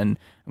honestly and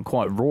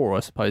quite raw,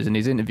 I suppose, in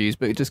his interviews,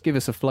 but just give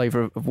us a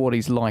flavour of what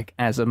he's like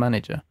as a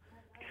manager.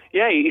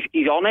 Yeah,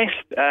 he's honest.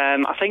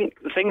 I think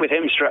the thing with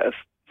him,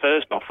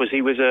 first off, was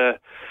he was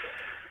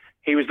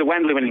the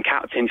Wembley winning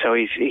captain, so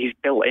he's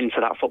built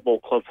into that football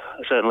club,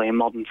 certainly in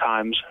modern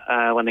times.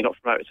 When they got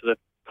promoted to the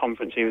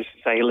conference, he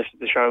lifted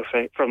the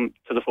trophy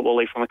to the Football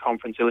League from the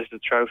conference, he lifted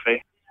the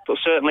trophy. But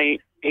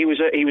certainly he was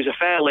a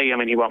fairly, I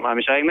mean, he won't mind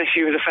me saying this,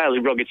 he was a fairly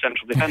rugged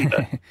central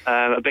defender,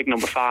 a big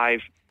number 5,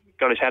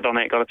 got his head on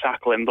it, got to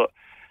tackle him, but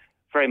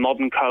very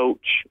modern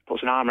coach,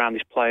 puts an arm around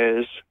his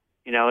players,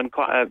 and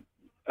quite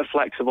a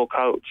flexible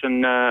coach,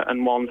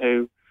 and one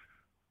who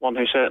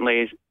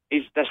certainly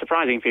is. They're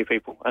surprising a few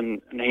people,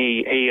 and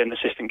he and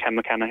assistant Ken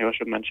McKenna, who I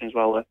should mention as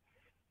well,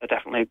 are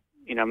definitely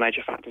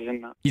major factors in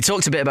that. You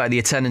talked a bit about the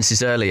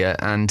attendances earlier,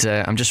 and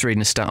I'm just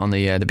reading a stat on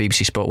the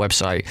BBC Sport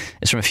website.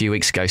 It's from a few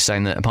weeks ago,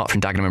 saying that apart from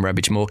Dagenham and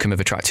Redbridge, Morecambe have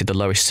attracted the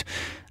lowest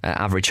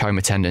average home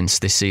attendance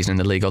this season in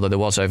the league, although there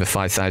was over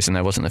 5,000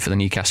 there, wasn't there, for the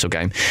Newcastle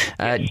game.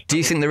 Do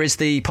you think there is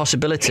the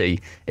possibility,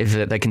 if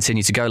they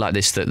continue to go like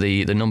this, that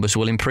the numbers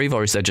will improve,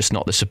 or is there just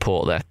not the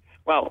support there?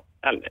 Well,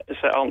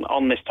 so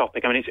on this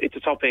topic, I mean, it's a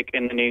topic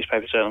in the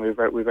newspaper, certainly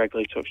we've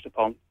regularly touched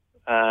upon,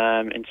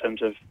 in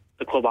terms of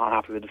the club aren't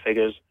happy with the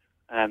figures.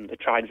 They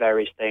tried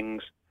various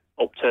things.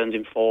 Upturns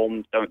in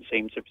form don't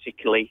seem to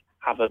particularly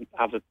have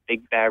a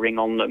big bearing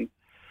on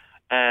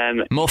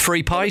them. More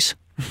free pies?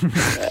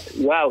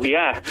 Well,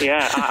 yeah.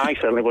 I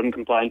certainly wouldn't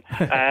complain.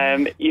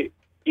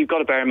 You've got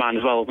to bear in mind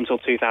as well, up until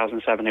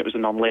 2007, it was a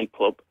non-league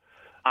club.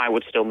 I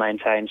would still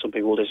maintain, some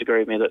people will disagree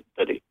with me,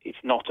 that it's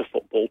not a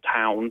football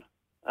town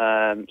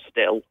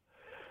still,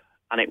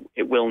 and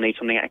it will need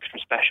something extra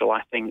special,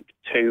 I think,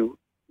 to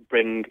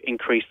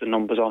increase the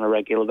numbers on a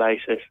regular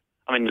basis.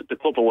 I mean, the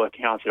club are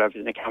working hard to do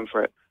everything they can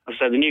for it. As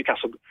I said, the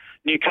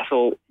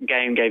Newcastle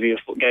game gave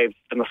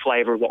them a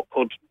flavour of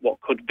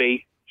what could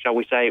be, shall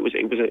we say. It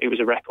was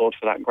a record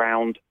for that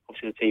ground.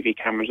 Obviously, the TV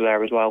cameras are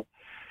there as well.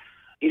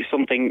 It's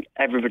something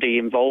everybody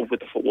involved with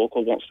the football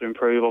club wants to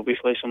improve.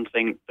 Obviously,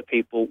 something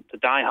the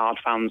die-hard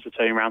fans are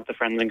turning around to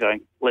friends and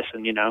going,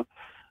 listen,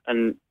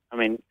 And I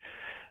mean,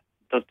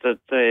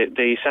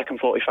 the second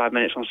 45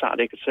 minutes on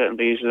Saturday could certainly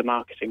be used as a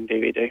marketing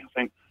DVD, I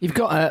think. You've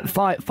got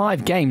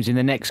five games in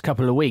the next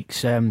couple of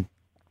weeks.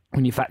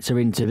 When you factor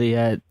into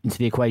the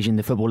equation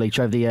the Football League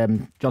Trophy,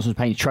 the Johnstone's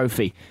Paint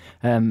Trophy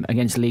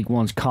against League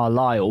One's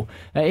Carlisle,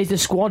 is the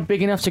squad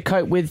big enough to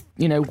cope with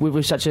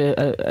with such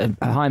a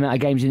high amount of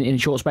games in a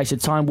short space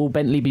of time? Will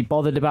Bentley be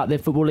bothered about the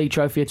Football League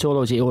Trophy at all,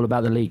 or is it all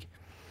about the league?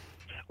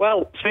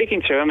 Well,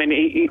 speaking to him, I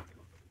mean,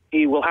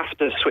 he will have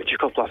to switch a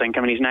couple, I think.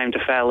 I mean, he's named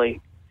a fairly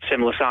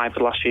similar side for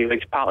the last few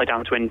weeks, partly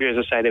down to injury.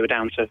 As I say, they were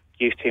down to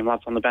youth team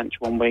lads on the bench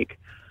one week.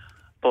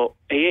 But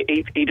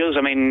he does.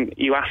 I mean,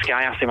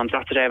 I asked him on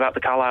Saturday about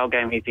the Carlisle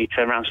game. He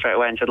turned around straight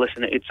away and said,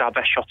 listen, it's our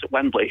best shot at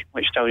Wembley,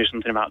 which tells you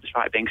something about,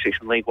 despite being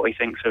sixth in the league, what he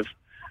thinks of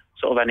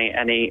sort of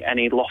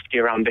any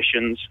loftier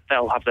ambitions.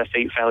 They'll have their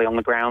feet fairly on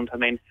the ground. I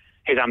mean,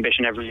 his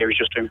ambition every year is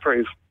just to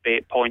improve, be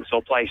it points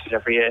or places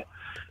every year,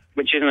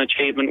 which is an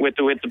achievement with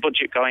the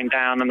budget going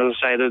down and, as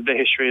I say, the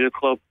history of the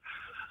club.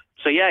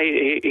 So yeah,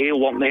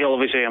 he'll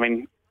obviously. I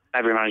mean,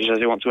 every manager says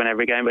he wants to win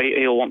every game, but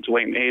he'll want to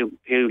win.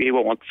 He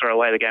won't want to throw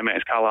away the game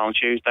against Carlisle on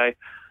Tuesday.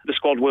 The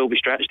squad will be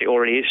stretched. It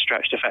already is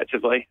stretched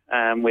effectively,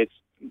 with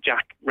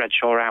Jack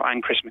Redshaw out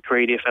and Chris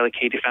McCready, a fairly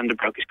key defender,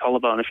 broke his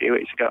collarbone a few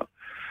weeks ago.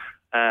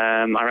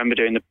 I remember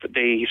doing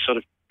the sort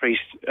of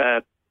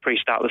pre-start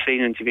of the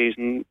season interviews,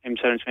 and him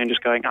turning to me and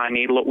just going, "I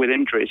need luck with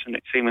injuries," and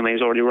it seemingly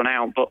has already run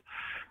out. But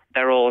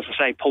they're all, as I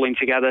say, pulling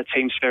together,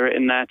 team spirit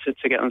in there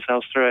to get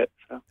themselves through it.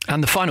 So.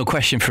 And the final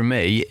question from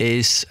me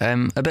is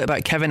a bit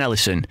about Kevin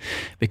Ellison,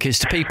 because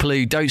to people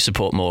who don't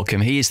support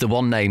Morecambe, he is the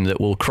one name that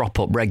will crop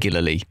up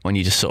regularly when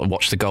you just sort of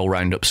watch the goal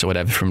roundups or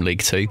whatever from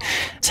League Two.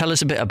 Tell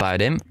us a bit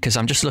about him, because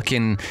I'm just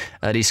looking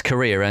at his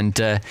career,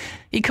 and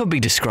he could be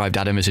described,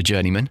 Adam, as a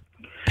journeyman.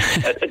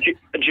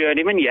 a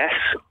journeyman, yes.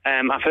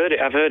 I've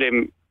heard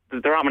him.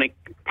 There aren't many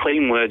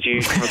clean words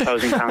used from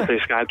opposing fans to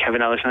describe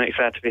Kevin Ellison, it's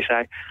fair to be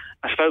said.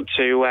 I spoke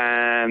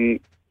to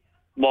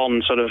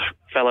one sort of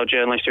fellow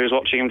journalist who was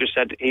watching him, just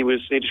said he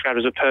described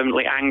as a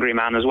permanently angry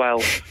man as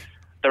well.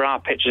 There are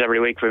pictures every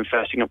week of him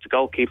firsting up to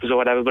goalkeepers or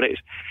whatever, but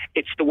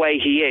it's the way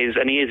he is,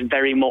 and he is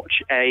very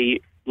much a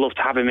love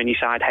to have him in your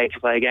side, hate to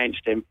play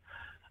against him.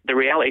 The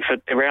reality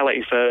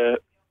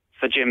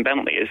for Jim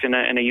Bentley is in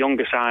a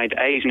younger side.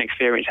 He's an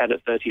experienced head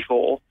at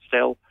 34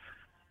 still,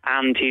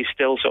 and he's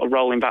still sort of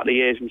rolling back the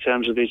years in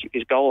terms of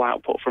his goal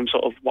output from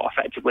sort of what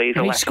effectively is.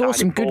 And he scores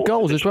some good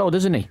goals as well,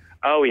 doesn't he?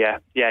 Oh yeah.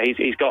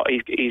 He's got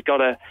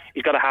a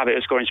habit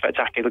of scoring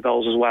spectacular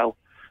goals as well.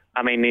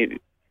 I mean,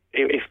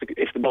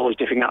 if the ball is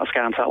dipping out of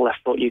sky onto that left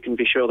foot, you can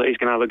be sure that he's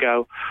going to have a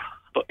go.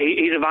 But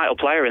he's a vital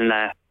player in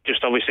there.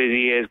 Just obviously as the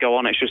years go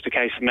on, it's just a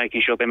case of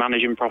making sure they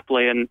manage him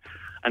properly and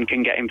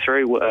can get him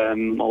through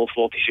all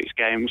 46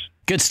 games.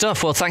 Good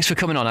stuff. Well, thanks for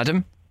coming on,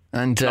 Adam.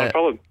 And no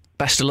problem.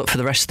 Best of luck for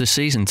the rest of the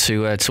season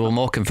to all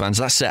Morecambe fans.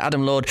 That's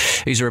Adam Lord,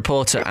 who's a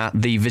reporter at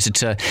The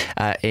Visitor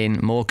in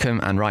Morecambe.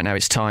 And right now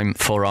it's time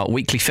for our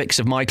weekly fix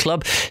of My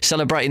Club,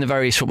 celebrating the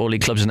various Football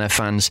League clubs and their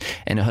fans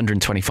in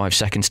 125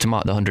 seconds to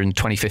mark the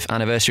 125th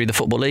anniversary of the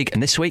Football League.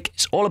 And this week,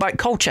 it's all about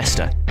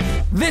Colchester.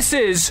 This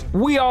is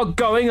We Are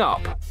Going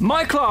Up,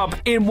 My Club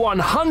in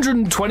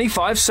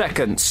 125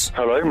 seconds.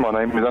 Hello, my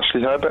name is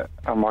Ashley Herbert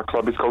and my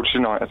club is Colchester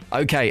United.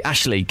 OK,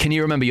 Ashley, can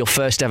you remember your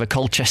first ever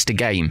Colchester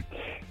game?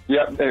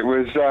 Yeah, it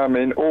was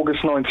in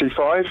August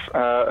 95,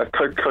 a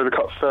Coca-Cola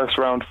Cup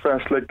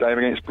first leg game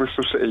against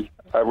Bristol City,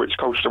 which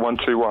Colchester won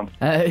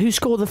 2-1. Who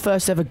scored the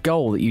first ever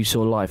goal that you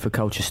saw live for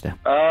Colchester?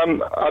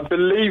 I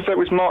believe that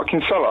was Mark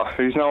Kinsella,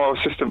 who's now our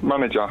assistant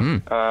manager.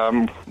 Like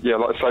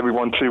I say, we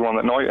won 2-1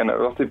 that night, and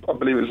I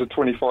believe it was a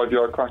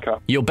 25-yard cracker.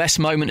 Your best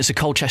moment as a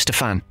Colchester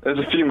fan? There's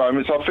a few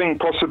moments. I think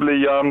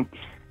possibly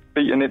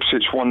beating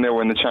Ipswich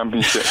 1-0 in the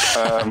Championship.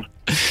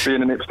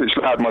 Being an Ipswich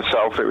lad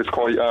myself, it was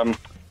quite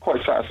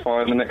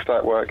satisfying the next day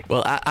at work.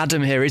 Well,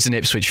 Adam here is an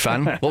Ipswich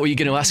fan. What were you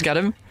going to ask,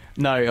 Adam?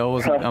 No, I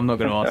wasn't. I'm not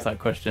going to ask that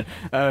question.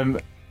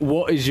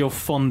 What is your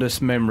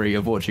fondest memory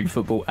of watching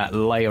football at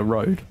Layer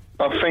Road?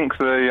 I think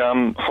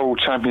the whole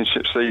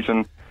Championship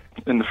season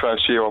in the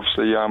first year,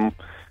 obviously,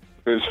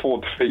 it was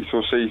 4 defeats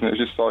all season. It was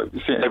just like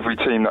seeing every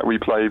team that we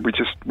played, we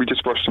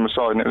just brushed them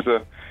aside, and it was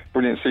a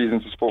brilliant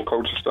season to support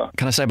Colchester.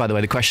 Can I say, by the way,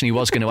 the question he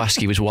was going to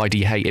ask you was, why do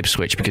you hate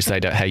Ipswich? Because they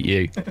don't hate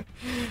you.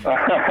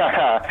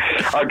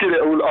 I get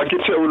it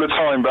all the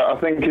time, but I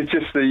think it's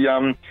just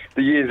the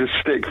years of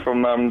stick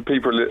from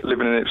people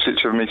living in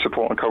Ipswich of me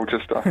supporting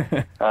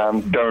Colchester,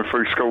 going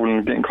through school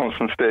and getting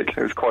constant stick.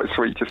 It was quite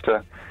sweet just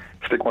to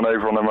stick one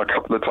over on them a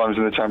couple of times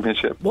in the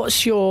Championship.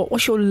 What's your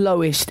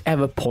lowest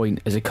ever point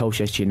as a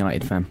Colchester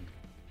United fan?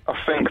 I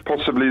think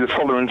possibly the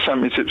following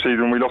Championship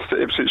season we lost to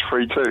Ipswich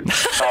 3-2.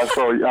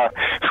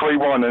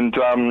 3-1,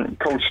 and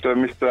Colchester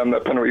missed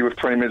that penalty with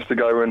 20 minutes to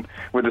go, and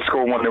with the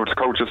score 1-0 to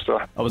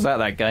Colchester. I was at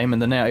that game,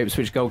 and the now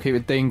Ipswich goalkeeper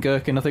Dean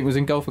Gherkin, I think, was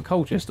in goal for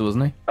Colchester,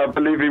 wasn't he? I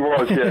believe he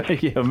was,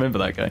 yes. Yeah, I remember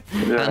that game.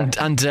 Yeah.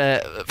 And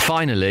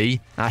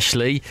finally,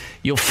 Ashley,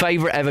 your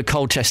favourite ever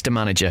Colchester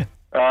manager?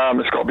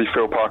 It's got to be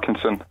Phil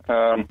Parkinson.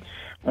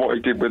 What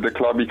he did with the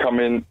club, he come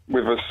in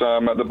with us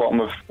at the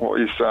bottom of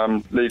what is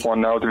League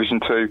One now,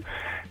 Division 2.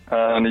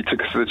 And he took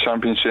us to the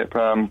Championship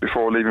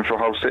before leaving for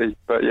Hull City.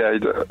 But yeah,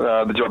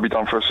 the job he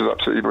done for us was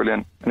absolutely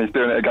brilliant. And he's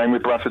doing it again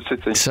with Bradford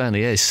City. It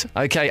certainly is.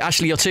 OK,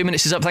 Ashley, your 2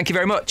 minutes is up. Thank you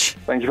very much.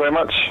 Thank you very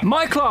much.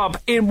 My Club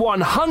in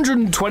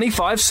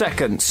 125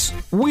 seconds.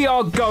 We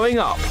are going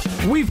up.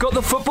 We've got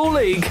the Football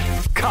League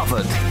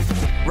covered.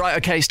 Right,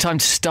 OK, it's time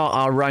to start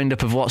our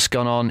roundup of what's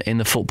gone on in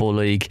the Football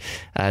League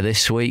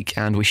this week.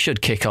 And we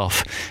should kick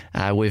off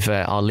with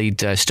our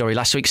lead story.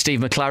 Last week,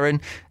 Steve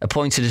McLaren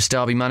appointed as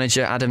Derby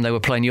manager. Adam, they were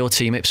playing your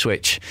team,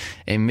 Ipswich,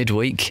 in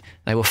midweek.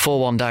 They were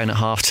 4-1 down at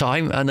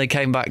half-time, and they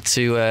came back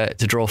to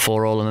draw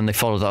 4-4, and then they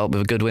followed that up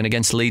with a good win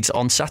against Leeds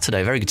on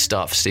Saturday. Very good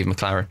start for Steve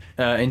McLaren.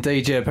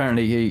 Indeed, yeah.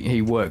 Apparently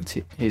he worked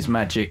his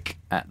magic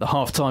at the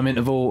half-time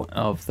interval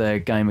of their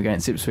game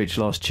against Ipswich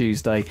last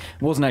Tuesday.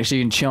 Wasn't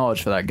actually in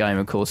charge for that game,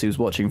 of course. He was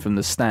watching from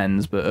the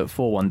stands, but at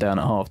 4-1 down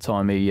at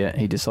half-time,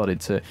 he decided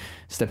to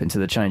step into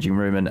the changing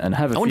room and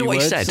have a few words. I wonder what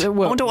he said. I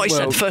wonder what he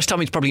said. The first time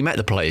he'd probably met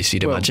the players,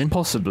 you'd imagine.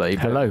 Possibly.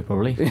 Hello,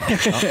 probably.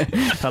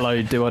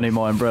 Hello, do I need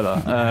my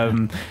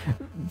umbrella?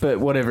 But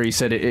whatever he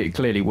said, it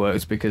clearly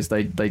worked because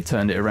they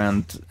turned it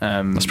around.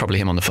 That's probably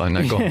him on the phone.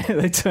 No, go on.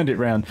 They turned it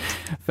around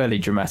fairly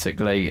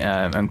dramatically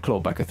and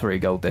clawed back a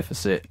 3-goal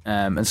deficit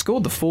and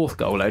scored the 4th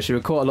goal, actually,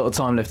 with quite a lot of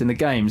time left in the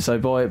game. So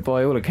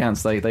by all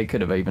accounts, they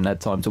could have even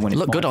had time to win it.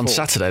 Looked good on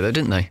Saturday, though,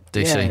 didn't they,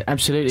 DC? Yeah,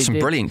 absolutely. Some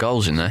brilliant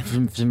goals in there.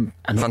 Some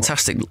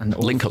fantastic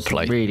link-up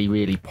play. Really,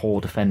 really poor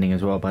defending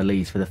as well by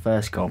Leeds for the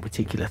first goal in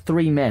particular.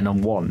 3 men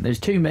on one. There's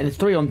 2 men. There's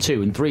 3 on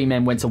 2, and 3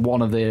 men went to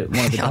one of the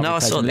I know, I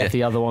saw and left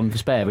the other one for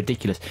spare.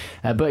 Ridiculous.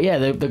 But yeah,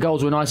 the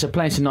goals were nice. They're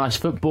playing some nice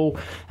football,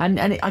 and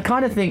I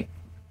kind of think.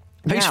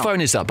 Whose phone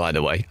is that, by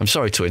the way? I'm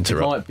sorry to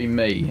interrupt. It might be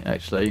me,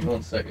 actually.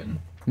 1 second.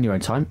 In your own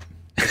time.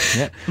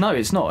 Yeah. No,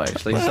 it's not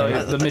actually.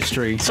 So the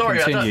mystery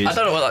continues. I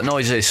don't know what that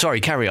noise is.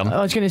 Sorry, carry on.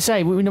 I was going to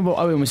say, we know what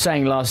Owen was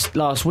saying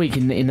last week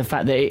in the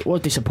fact that it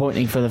was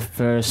disappointing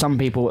for some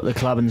people at the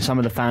club and some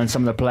of the fans,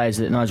 some of the players,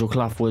 that Nigel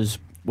Clough was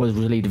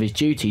relieved of his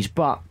duties,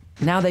 but.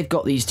 Now they've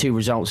got these 2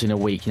 results in a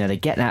week. They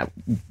get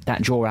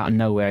that draw out of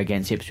nowhere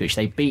against Ipswich.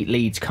 They beat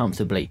Leeds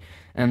comfortably,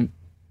 and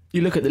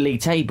you look at the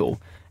league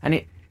table, and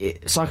it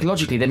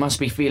psychologically they must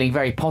be feeling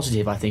very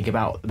positive, I think,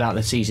 about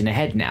the season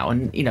ahead now.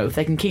 And if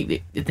they can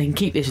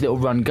keep this little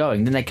run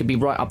going, then they could be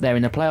right up there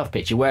in the playoff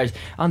picture. Whereas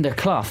under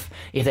Clough,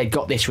 if they'd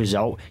got this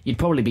result, you'd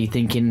probably be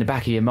thinking in the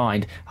back of your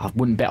mind, I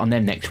wouldn't bet on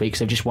them next week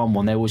because they've just won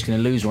one. They're always going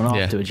to lose one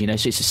afterwards.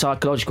 So it's a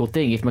psychological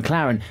thing. If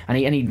McLaren, and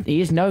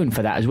he is known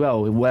for that as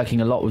well, working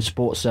a lot with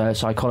sports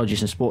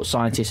psychologists and sports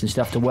scientists and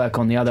stuff to work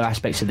on the other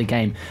aspects of the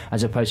game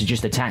as opposed to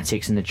just the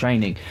tactics and the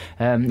training.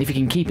 If you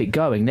can keep it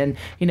going, then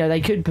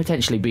they could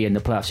potentially be in the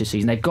playoffs this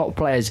season. They've got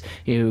players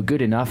who are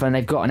good enough, and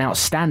they've got an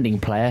outstanding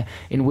player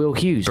in Will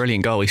Hughes.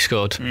 Brilliant goal he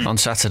scored on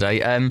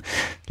Saturday.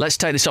 Let's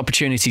take this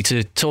opportunity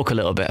to talk a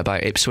little bit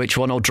about Ipswich.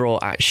 1-1 draw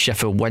at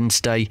Sheffield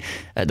Wednesday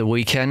at the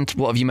weekend.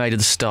 What have you made of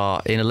the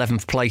start in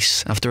 11th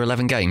place after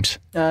 11 games?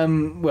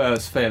 Well,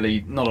 it's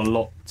fairly not a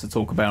lot to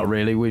talk about,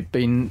 really. We've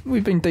been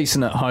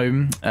decent at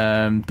home.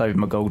 David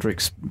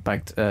McGoldrick's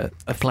bagged a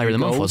player of the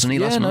month, wasn't he?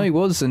 Yeah, last month? No, he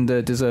was, and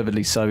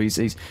deservedly so.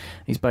 He's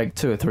bagged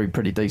 2 or 3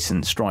 pretty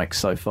decent strikes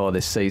so far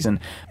this season.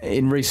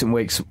 In recent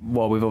weeks,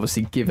 while we've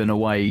obviously given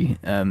away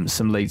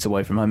some leads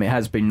away from home, it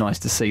has been nice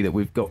to see that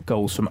we've got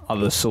goals from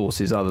other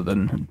sources other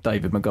than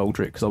David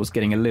McGoldrick, because I was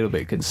getting a little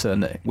bit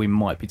concerned that we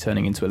might be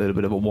turning into a little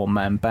bit of a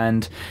one-man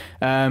band.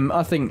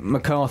 I think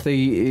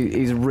McCarthy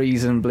is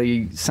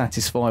reasonably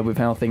satisfied with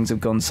how things have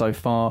gone so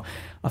far.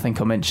 I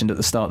think I mentioned at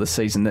the start of the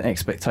season that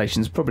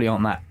expectations probably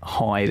aren't that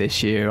high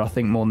this year. I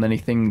think more than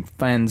anything,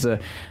 fans are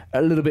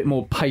a little bit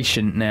more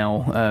patient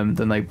now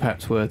than they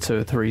perhaps were 2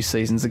 or 3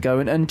 seasons ago,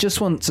 and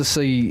just want to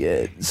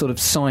see sort of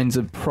signs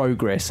of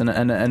progress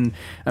and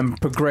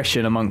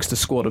progression amongst a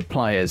squad of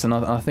players. And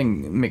I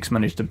think Mick's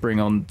managed to bring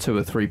on 2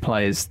 or 3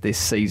 players this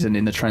season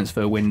in the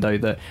transfer window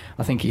that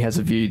I think he has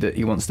a view that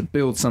he wants to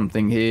build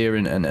something here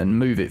and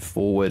move it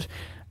forward.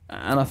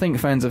 And I think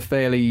fans are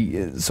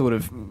fairly sort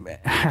of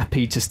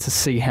happy just to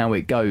see how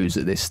it goes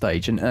at this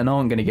stage and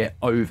aren't going to get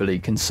overly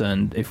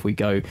concerned if we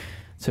go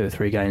 2 or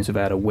 3 games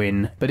without a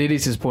win. But it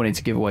is disappointing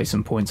to give away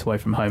some points away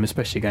from home,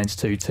 especially against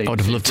 2 teams. I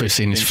would have loved to have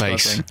seen his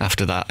face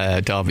after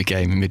that Derby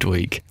game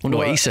midweek. I wonder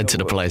what he said to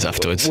the players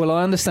afterwards. Well,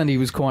 I understand he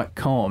was quite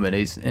calm in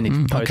his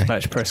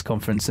post-match press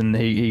conference, and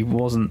he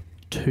wasn't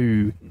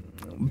too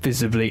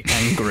visibly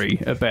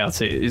angry about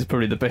it, is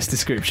probably the best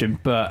description.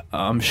 But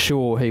I'm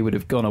sure he would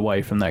have gone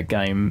away from that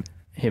game,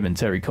 him and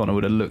Terry Connor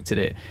would have looked at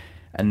it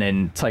and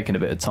then taken a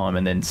bit of time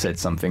and then said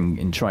something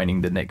in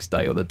training the next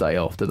day or the day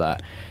after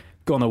that,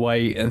 gone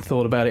away and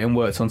thought about it and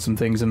worked on some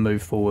things and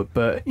moved forward.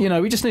 But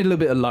we just need a little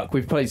bit of luck.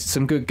 We've played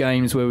some good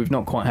games where we've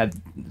not quite had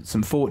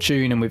some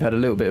fortune, and we've had a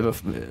little bit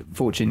of a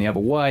fortune the other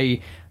way,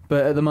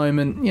 but at the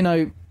moment,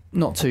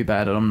 not too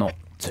bad, and I'm not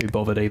too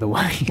bothered either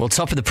way. Well,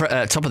 top of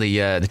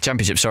the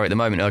championship, at the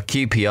moment, are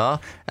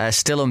QPR,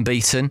 still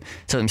unbeaten.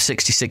 Took them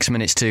 66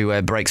 minutes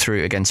to break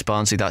through against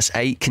Barnsley. That's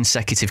 8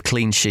 consecutive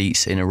clean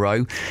sheets in a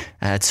row.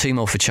 2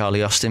 more for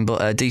Charlie Austin.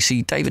 But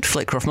DC, David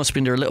Flitcroft must have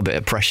been under a little bit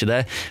of pressure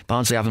there.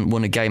 Barnsley haven't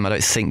won a game, I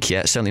don't think,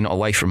 yet. Certainly not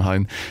away from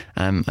home.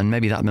 And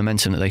maybe that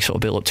momentum that they sort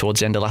of built up towards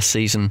the end of last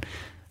season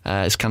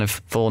has kind of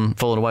fallen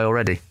away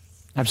already.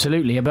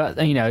 Absolutely. But,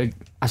 I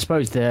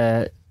suppose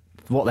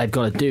what they've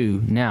got to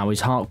do now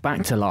is hark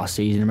back to last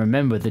season and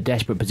remember the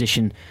desperate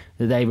position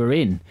that they were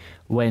in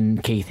when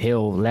Keith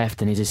Hill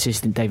left and his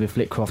assistant David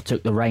Flitcroft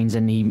took the reins,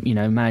 and he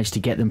managed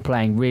to get them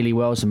playing really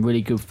well, some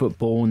really good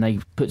football, and they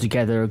put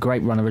together a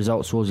great run of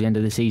results towards the end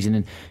of the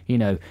season,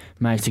 and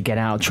managed to get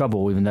out of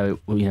trouble, even though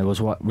it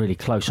was really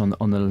close on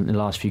the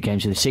last few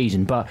games of the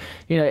season. But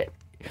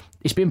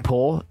it's been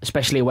poor,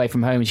 especially away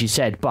from home, as you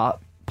said,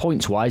 but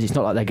points-wise, it's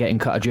not like they're getting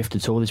cut adrift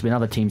at all. There's been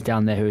other teams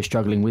down there who are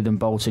struggling with them.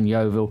 Bolton,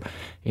 Yeovil,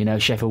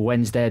 Sheffield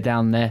Wednesday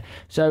down there.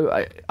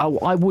 So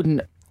I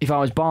wouldn't, if I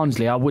was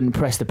Barnsley, I wouldn't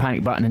press the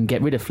panic button and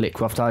get rid of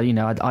Flitcroft.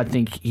 I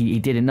think he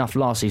did enough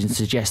last season to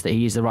suggest that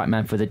he is the right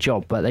man for the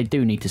job. But they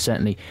do need to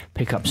certainly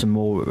pick up some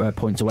more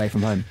points away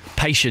from home.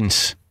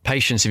 Patience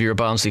if you're a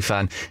Barnsley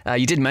fan.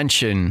 You did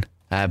mention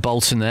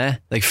Bolton there.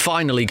 They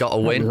finally got a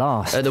win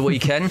at the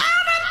weekend.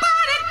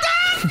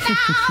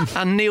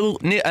 And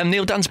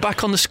Neil Dan's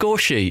back on the score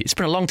sheet. It's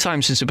been a long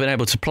time since we've been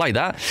able to play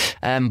that.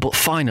 But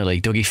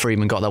finally, Dougie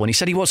Freeman got that one. He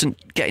said he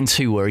wasn't getting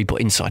too worried,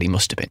 but inside he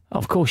must have been.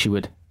 Of course you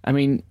would. I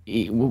mean,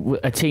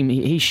 a team,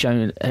 he's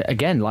shown,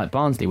 again, like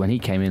Barnsley when he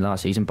came in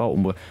last season,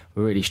 Bolton were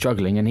really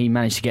struggling, and he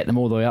managed to get them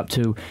all the way up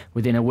to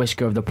within a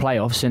whisker of the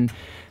playoffs. And,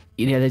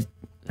 there's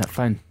that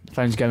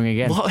phone's going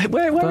again. What?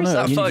 Where is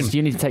that phone?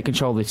 You need to take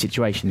control of the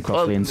situation,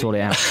 Crossley, and sort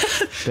it out.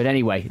 But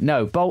anyway,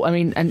 no, Bolt, I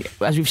mean, and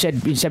as we've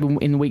said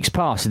in weeks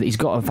past, that he's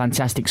got a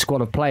fantastic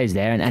squad of players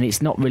there, and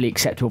it's not really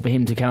acceptable for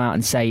him to come out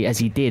and say, as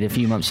he did a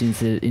few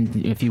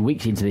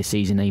weeks into this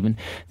season even,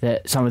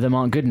 that some of them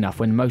aren't good enough,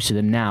 when most of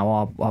them now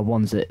are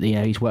ones that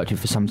he's worked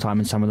with for some time,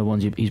 and some of the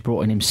ones he's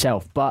brought in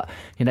himself. But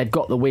they've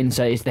got the win,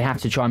 so they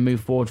have to try and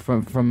move forward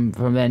from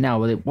there now.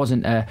 Well, it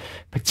wasn't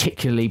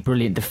particularly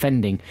brilliant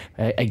defending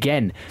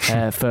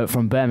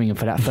from Birmingham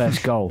for that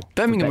first goal.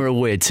 Birmingham are a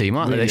weird team,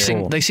 aren't they?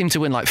 They seem to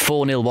win like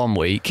 4-0 one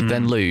week,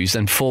 then lose,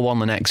 then 4-1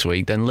 the next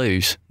week, then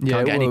lose.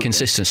 Can't get any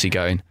consistency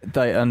going.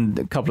 And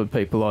a couple of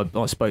people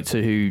I spoke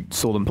to who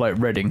saw them play at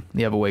Reading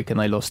the other week, and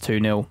they lost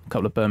 2-0. A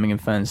couple of Birmingham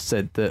fans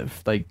said that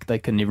they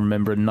couldn't even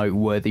remember a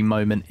noteworthy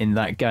moment in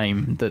that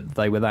game, that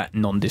they were that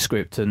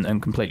nondescript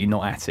and completely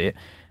not at it.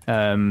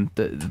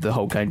 The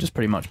whole game just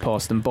pretty much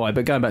passed them by.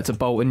 But going back to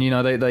Bolton,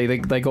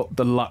 they got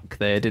the luck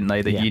there, didn't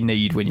they, that you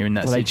need when you're in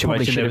that situation. They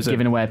probably should have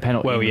given away a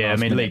penalty. Well, yeah, I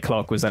mean, Lee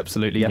Clark was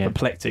absolutely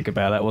apoplectic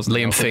about that, wasn't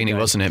he? Liam Feeney,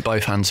 wasn't it?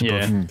 Both hands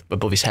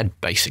above his head,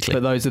 basically.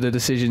 But those are the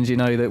decisions,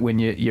 that when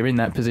you're in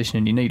that position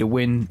and you need a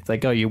win, if they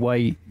go your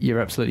way, you're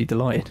absolutely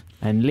delighted.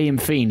 And Liam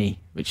Feeney,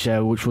 which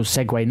will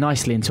segue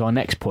nicely into our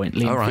next point.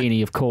 Liam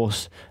Feeney, of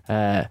course,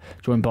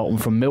 joined Bolton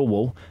from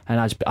Millwall,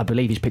 and I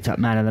believe he's picked up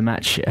man of the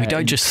match. We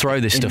don't just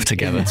throw this stuff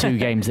together. In the 2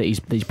 games that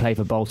he's played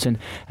for Bolton.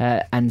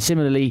 And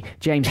similarly,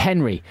 James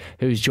Henry,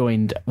 who's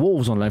joined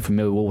Wolves on loan from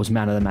Millwall, was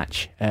man of the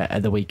match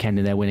at the weekend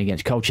in their win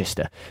against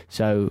Colchester.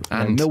 So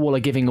Millwall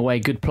are giving away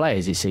good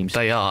players, it seems.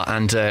 They are,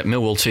 and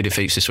Millwall 2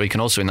 defeats this week,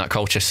 and also in that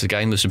Colchester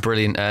game there's a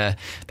brilliant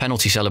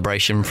penalty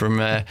celebration from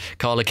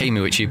Carl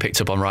Akimi, which you picked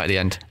up on right at the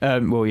end.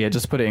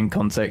 Just to put it in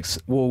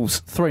context,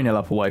 Wolves 3-0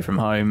 up away from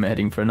home,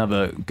 heading for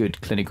another good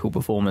clinical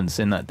performance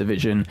in that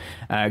division.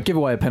 Give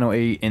away a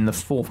penalty in the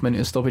 4th minute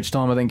of stoppage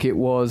time, I think it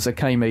was.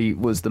 Akemi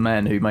was the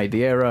man who made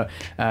the error.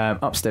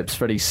 Up steps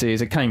Freddie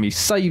Sears. Akemi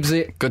saves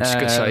it. Good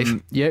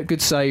save. Yeah,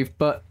 good save,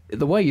 but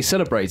the way he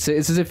celebrates it,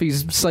 it's as if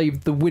he's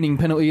saved the winning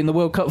penalty in the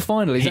World Cup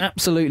final. He's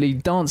absolutely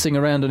dancing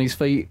around on his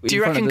feet. Do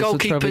you reckon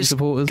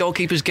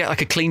goalkeepers get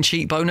like a clean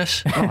sheet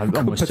bonus?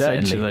 Almost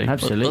certainly.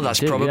 Absolutely. Well,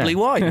 that's probably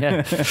why.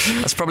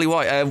 That's probably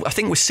why. I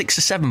think we're 6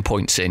 or 7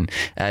 points in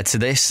to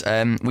this.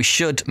 We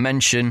should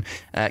mention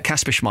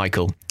Kasper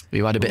Schmeichel,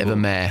 who had a bit of a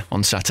mare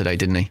on Saturday,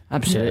 didn't he?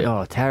 Absolutely.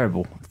 Oh,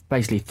 terrible.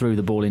 Basically threw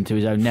the ball into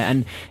his own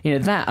net,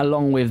 and that,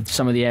 along with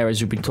some of the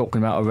errors we've been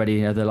talking about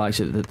already, the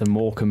likes of the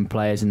Morecambe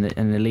players and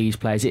the Leeds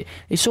players, it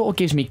sort of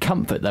gives me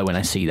comfort though when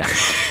I see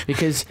that,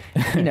 because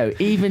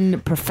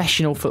even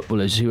professional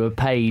footballers who are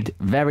paid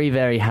very,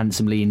 very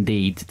handsomely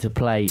indeed to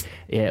play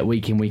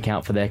week in, week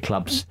out for their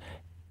clubs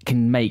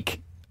can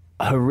make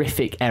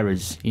horrific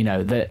errors,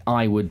 that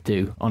I would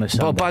do on a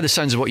Sunday. Well, by the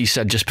sounds of what you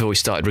said just before we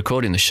started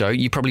recording the show,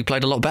 you probably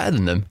played a lot better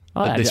than them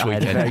this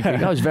weekend.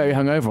 I was very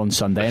hungover on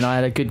Sunday, and I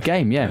had a good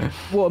game,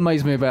 What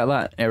amazed me about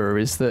that error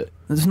is that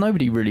there's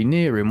nobody really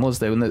near him, was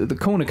there? When the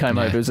corner came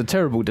over, it was a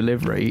terrible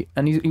delivery,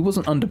 and he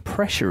wasn't under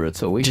pressure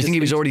at all. Do you think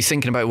he was already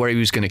thinking about where he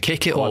was going to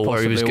kick it, or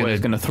where he was going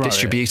to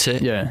distribute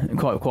it? Yeah,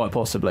 quite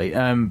possibly.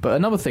 But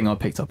another thing I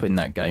picked up in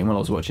that game when I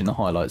was watching the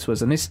highlights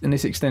was, and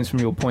this extends from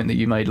your point that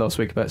you made last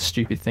week about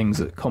stupid things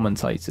that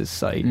commentators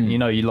say.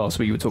 Last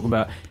week you were talking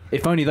about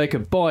if only they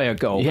could buy a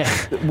goal. Yeah.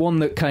 One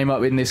that came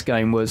up in this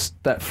game was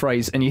that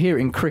phrase, and you hear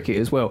it in cricket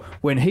as well,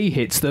 when he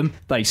hits them,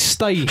 they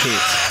stay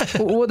hit.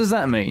 What does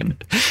that mean?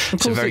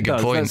 It's a very good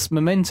point. That's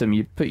momentum.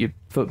 You put your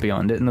foot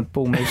behind it and the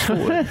ball moves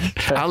forward.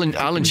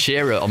 Alan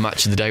Shearer on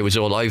Match of the Day was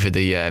all over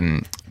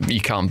the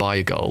you can't buy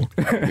a goal.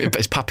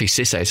 It's Papi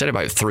Cissé. I said it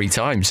about 3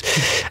 times.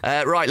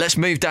 Right, let's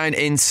move down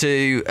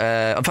into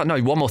in fact,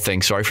 no, one more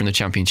thing, sorry, from the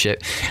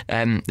Championship.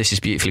 This is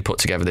beautifully put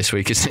together this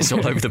week, isn't it? It's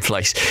all over the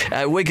place.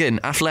 Wigan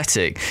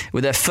Athletic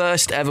with their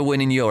first ever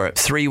win in Europe,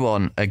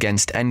 3-1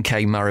 against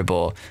NK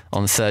Maribor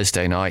on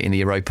Thursday night in the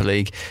Europa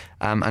League.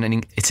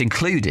 And it's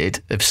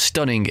included a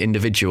stunning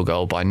individual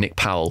goal by Nick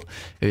Powell,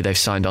 who they've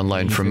signed on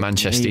loan from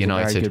Manchester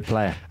United. He's a very good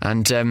player.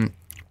 And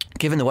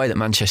given the way that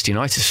Manchester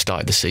United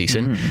started the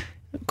season,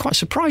 quite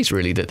surprised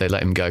really that they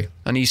let him go.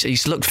 And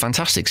he's looked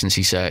fantastic since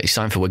he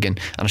signed for Wigan.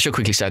 And I should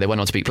quickly say they went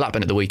on to beat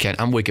Blackburn at the weekend,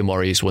 and Wigan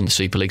Warriors won the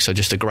Super League, so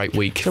just a great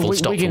week, full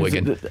stop for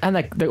Wigan. And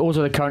they're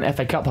also the current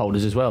FA Cup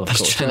holders as well, of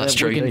course. That's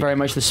true. Wigan very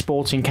much the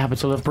sporting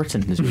capital of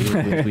Britain as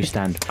we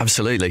stand.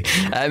 Absolutely.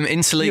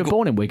 Into League... You were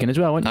born in Wigan as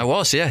well, weren't you? I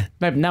was, yeah.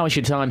 Maybe now is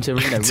your time to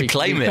to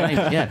claim it.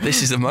 Yeah.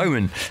 This is the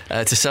moment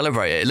to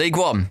celebrate it. League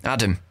One,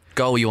 Adam,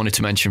 goal you wanted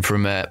to mention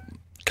from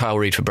Kyle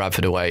Reid for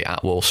Bradford away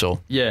at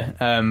Walsall. Yeah,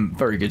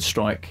 very good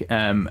strike.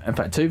 In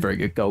fact, 2 very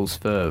good goals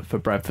for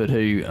Bradford,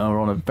 who are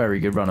on a very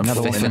good run.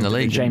 Another fifth in the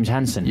league. James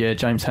Hansen. Yeah,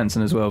 James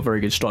Hansen as well,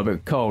 very good strike.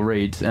 But Kyle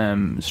Reid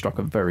struck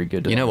a very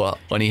good. You know what?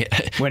 When he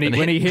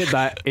hit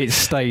that, it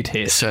stayed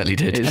hit. It certainly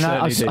did.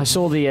 I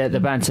saw the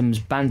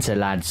Bantams banter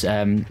lads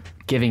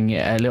giving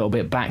a little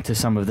bit back to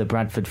some of the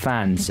Bradford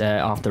fans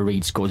after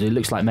Reid scores. It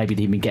looks like maybe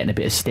they've been getting a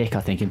bit of stick,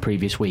 I think, in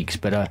previous weeks,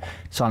 but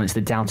silenced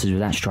the doubters with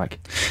that strike.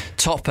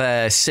 Top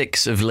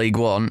 6 of League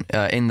One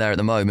in there at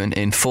the moment.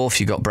 In 4th,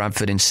 you got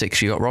Bradford. In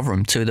 6th, you got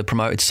Rotherham. 2 of the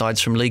promoted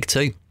sides from League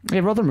 2.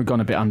 Yeah, Rotherham have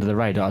gone a bit under the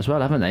radar as well,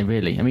 haven't they,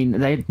 really? I mean,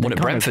 they won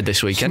at Brentford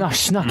this weekend.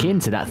 Snuck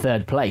into that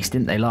 3rd place,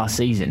 didn't they, last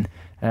season?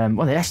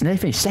 Well, they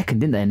finished 2nd,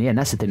 didn't they, in the end?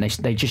 That's the thing.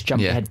 They just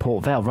jumped ahead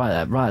Port Vale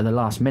right at the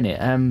last minute.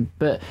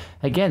 But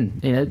again,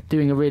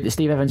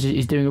 Steve Evans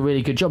is doing a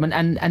really good job.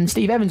 And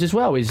Steve Evans as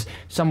well is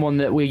someone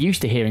that we're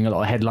used to hearing a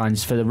lot of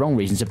headlines for the wrong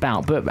reasons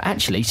about. But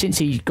actually, since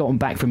he's gotten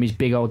back from his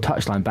big old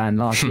touchline ban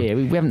last year,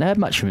 we haven't heard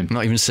much from him.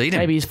 Not even seen him.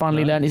 Maybe he's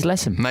finally learned his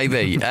lesson.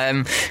 Maybe.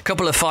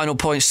 Couple of final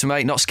points to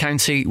make. Notts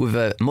County with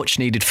a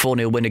much-needed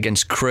 4-0 win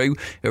against Crewe,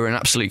 who are in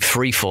absolute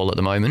free-fall at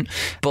the moment.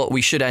 But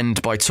we should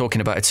end by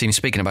talking about a team,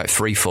 speaking about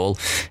free-fall.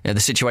 The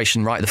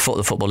situation right at the foot of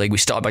the Football League. We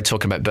started by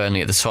talking about Burnley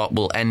at the top.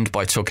 We'll end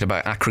by talking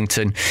about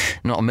Accrington,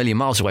 not a million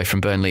miles away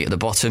from Burnley at the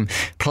bottom.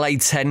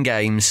 Played 10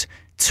 games,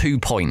 2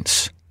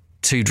 points,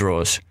 2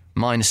 draws,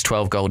 minus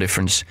 12 goal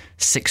difference,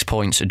 6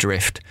 points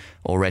adrift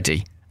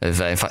already. In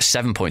fact,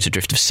 7 points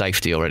adrift of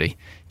safety already.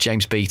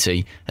 James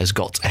Beattie has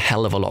got a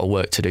hell of a lot of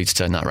work to do to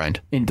turn that round.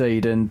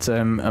 Indeed, and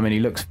he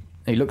looks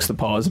the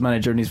part as a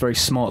manager in his very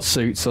smart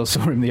suits. I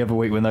saw him the other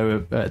week when they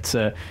were at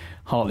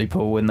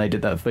Hartlepool when they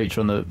did that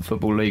feature on the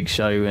Football League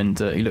show, and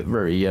he looked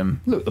very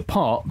looked the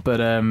part, but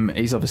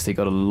he's obviously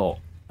got a lot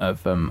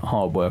of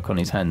hard work on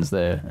his hands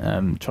there,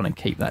 trying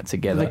to keep that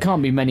together. There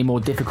can't be many more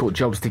difficult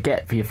jobs to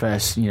get for your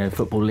first,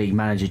 Football League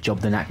manager job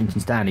than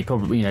Accrington Stanley.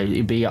 Probably,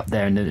 he'd be up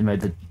there, and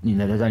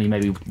there's only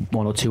maybe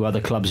 1 or 2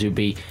 other clubs who'd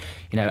be,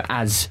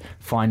 as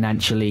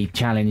financially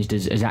challenged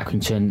as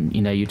Accrington.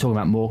 You're talking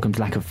about Morecambe's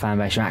lack of fan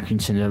base.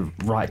 Accrington are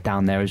right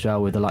down there as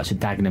well with the likes of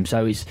Dagenham.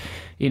 So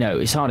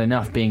it's hard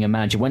enough being a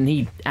manager when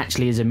he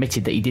actually has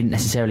admitted that he didn't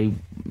necessarily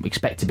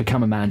expect to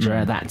become a manager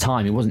at that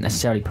time. He wasn't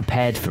necessarily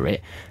prepared for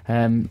it.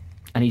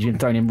 And he's been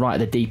thrown in right at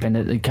the deep end,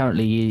 and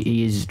currently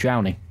he is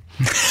drowning.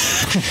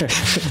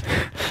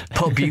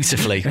 Put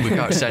beautifully. We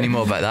can't say any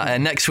more about that.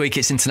 Next week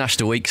it's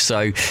International Week,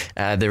 so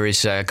there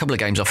is a couple of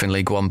games off in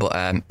League One, but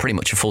pretty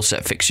much a full set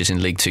of fixtures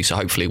in League Two, so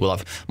hopefully we'll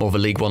have more of a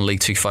League One, League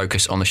Two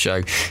focus on the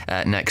show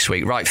next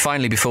week. Right,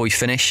 finally, before we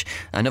finish,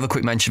 another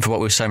quick mention for what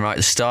we were saying right at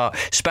the start.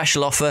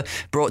 Special offer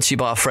brought to you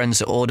by our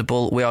friends at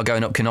Audible. We Are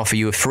Going Up can offer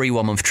you a free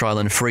 1-month trial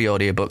and a free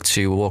audiobook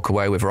to walk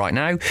away with right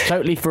now.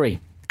 Totally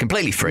free.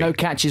 Completely free. No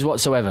catches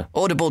whatsoever.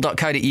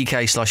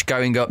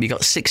 Audible.co.uk/going up. You've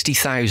got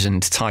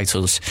 60,000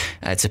 titles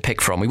to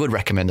pick from. We would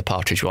recommend the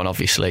Partridge one,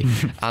 obviously,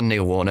 and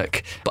Neil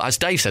Warnock. But as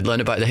Dave said, learn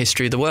about the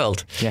history of the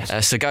world.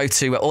 Yes. So go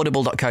to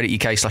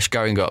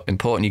audible.co.uk/going up.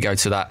 Important you go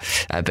to that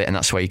bit, and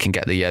that's where you can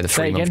get the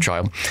free month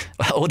trial.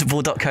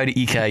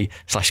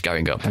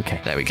 Audible.co.uk/going up. Okay.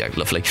 There we go.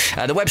 Lovely.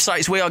 The website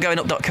is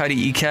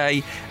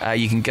wearegoingup.co.uk.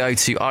 You can go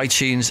to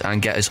iTunes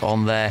and get us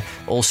on there.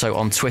 Also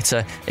on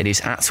Twitter, it is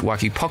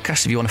 @Wagyu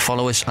Podcast if you want to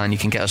follow us, and you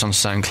can get us on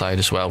SoundCloud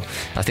as well.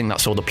 I think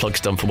that's all the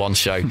plugs done for one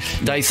show.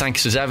 Dave,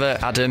 thanks as ever.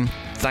 Adam,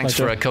 thanks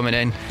for coming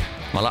in.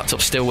 My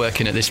laptop's still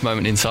working at this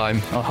moment in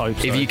time. I hope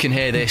so. If you can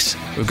hear this,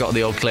 we've got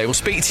the all clear. We'll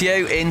speak to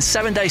you in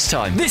 7 days'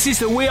 time. This is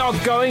the We Are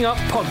Going Up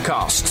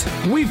podcast.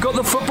 We've got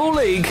the Football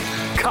League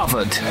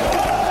covered.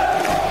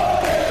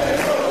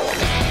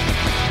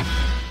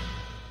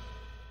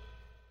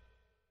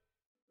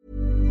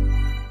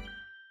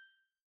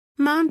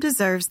 Mom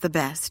deserves the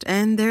best,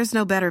 and there's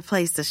no better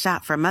place to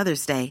shop for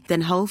Mother's Day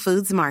than Whole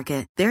Foods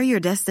Market. They're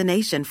your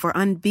destination for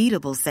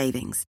unbeatable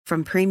savings,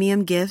 from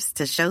premium gifts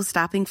to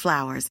show-stopping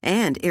flowers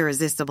and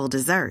irresistible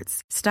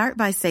desserts. Start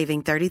by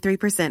saving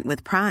 33%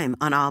 with Prime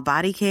on all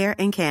body care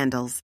and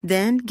candles.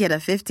 Then get a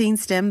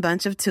 15-stem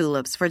bunch of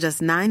tulips for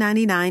just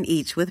 $9.99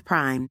 each with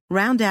Prime.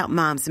 Round out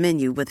Mom's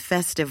menu with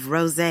festive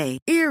rosé,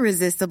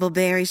 irresistible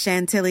berry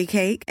chantilly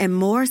cake, and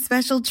more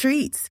special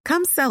treats.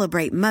 Come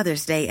celebrate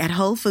Mother's Day at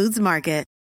Whole Foods Market.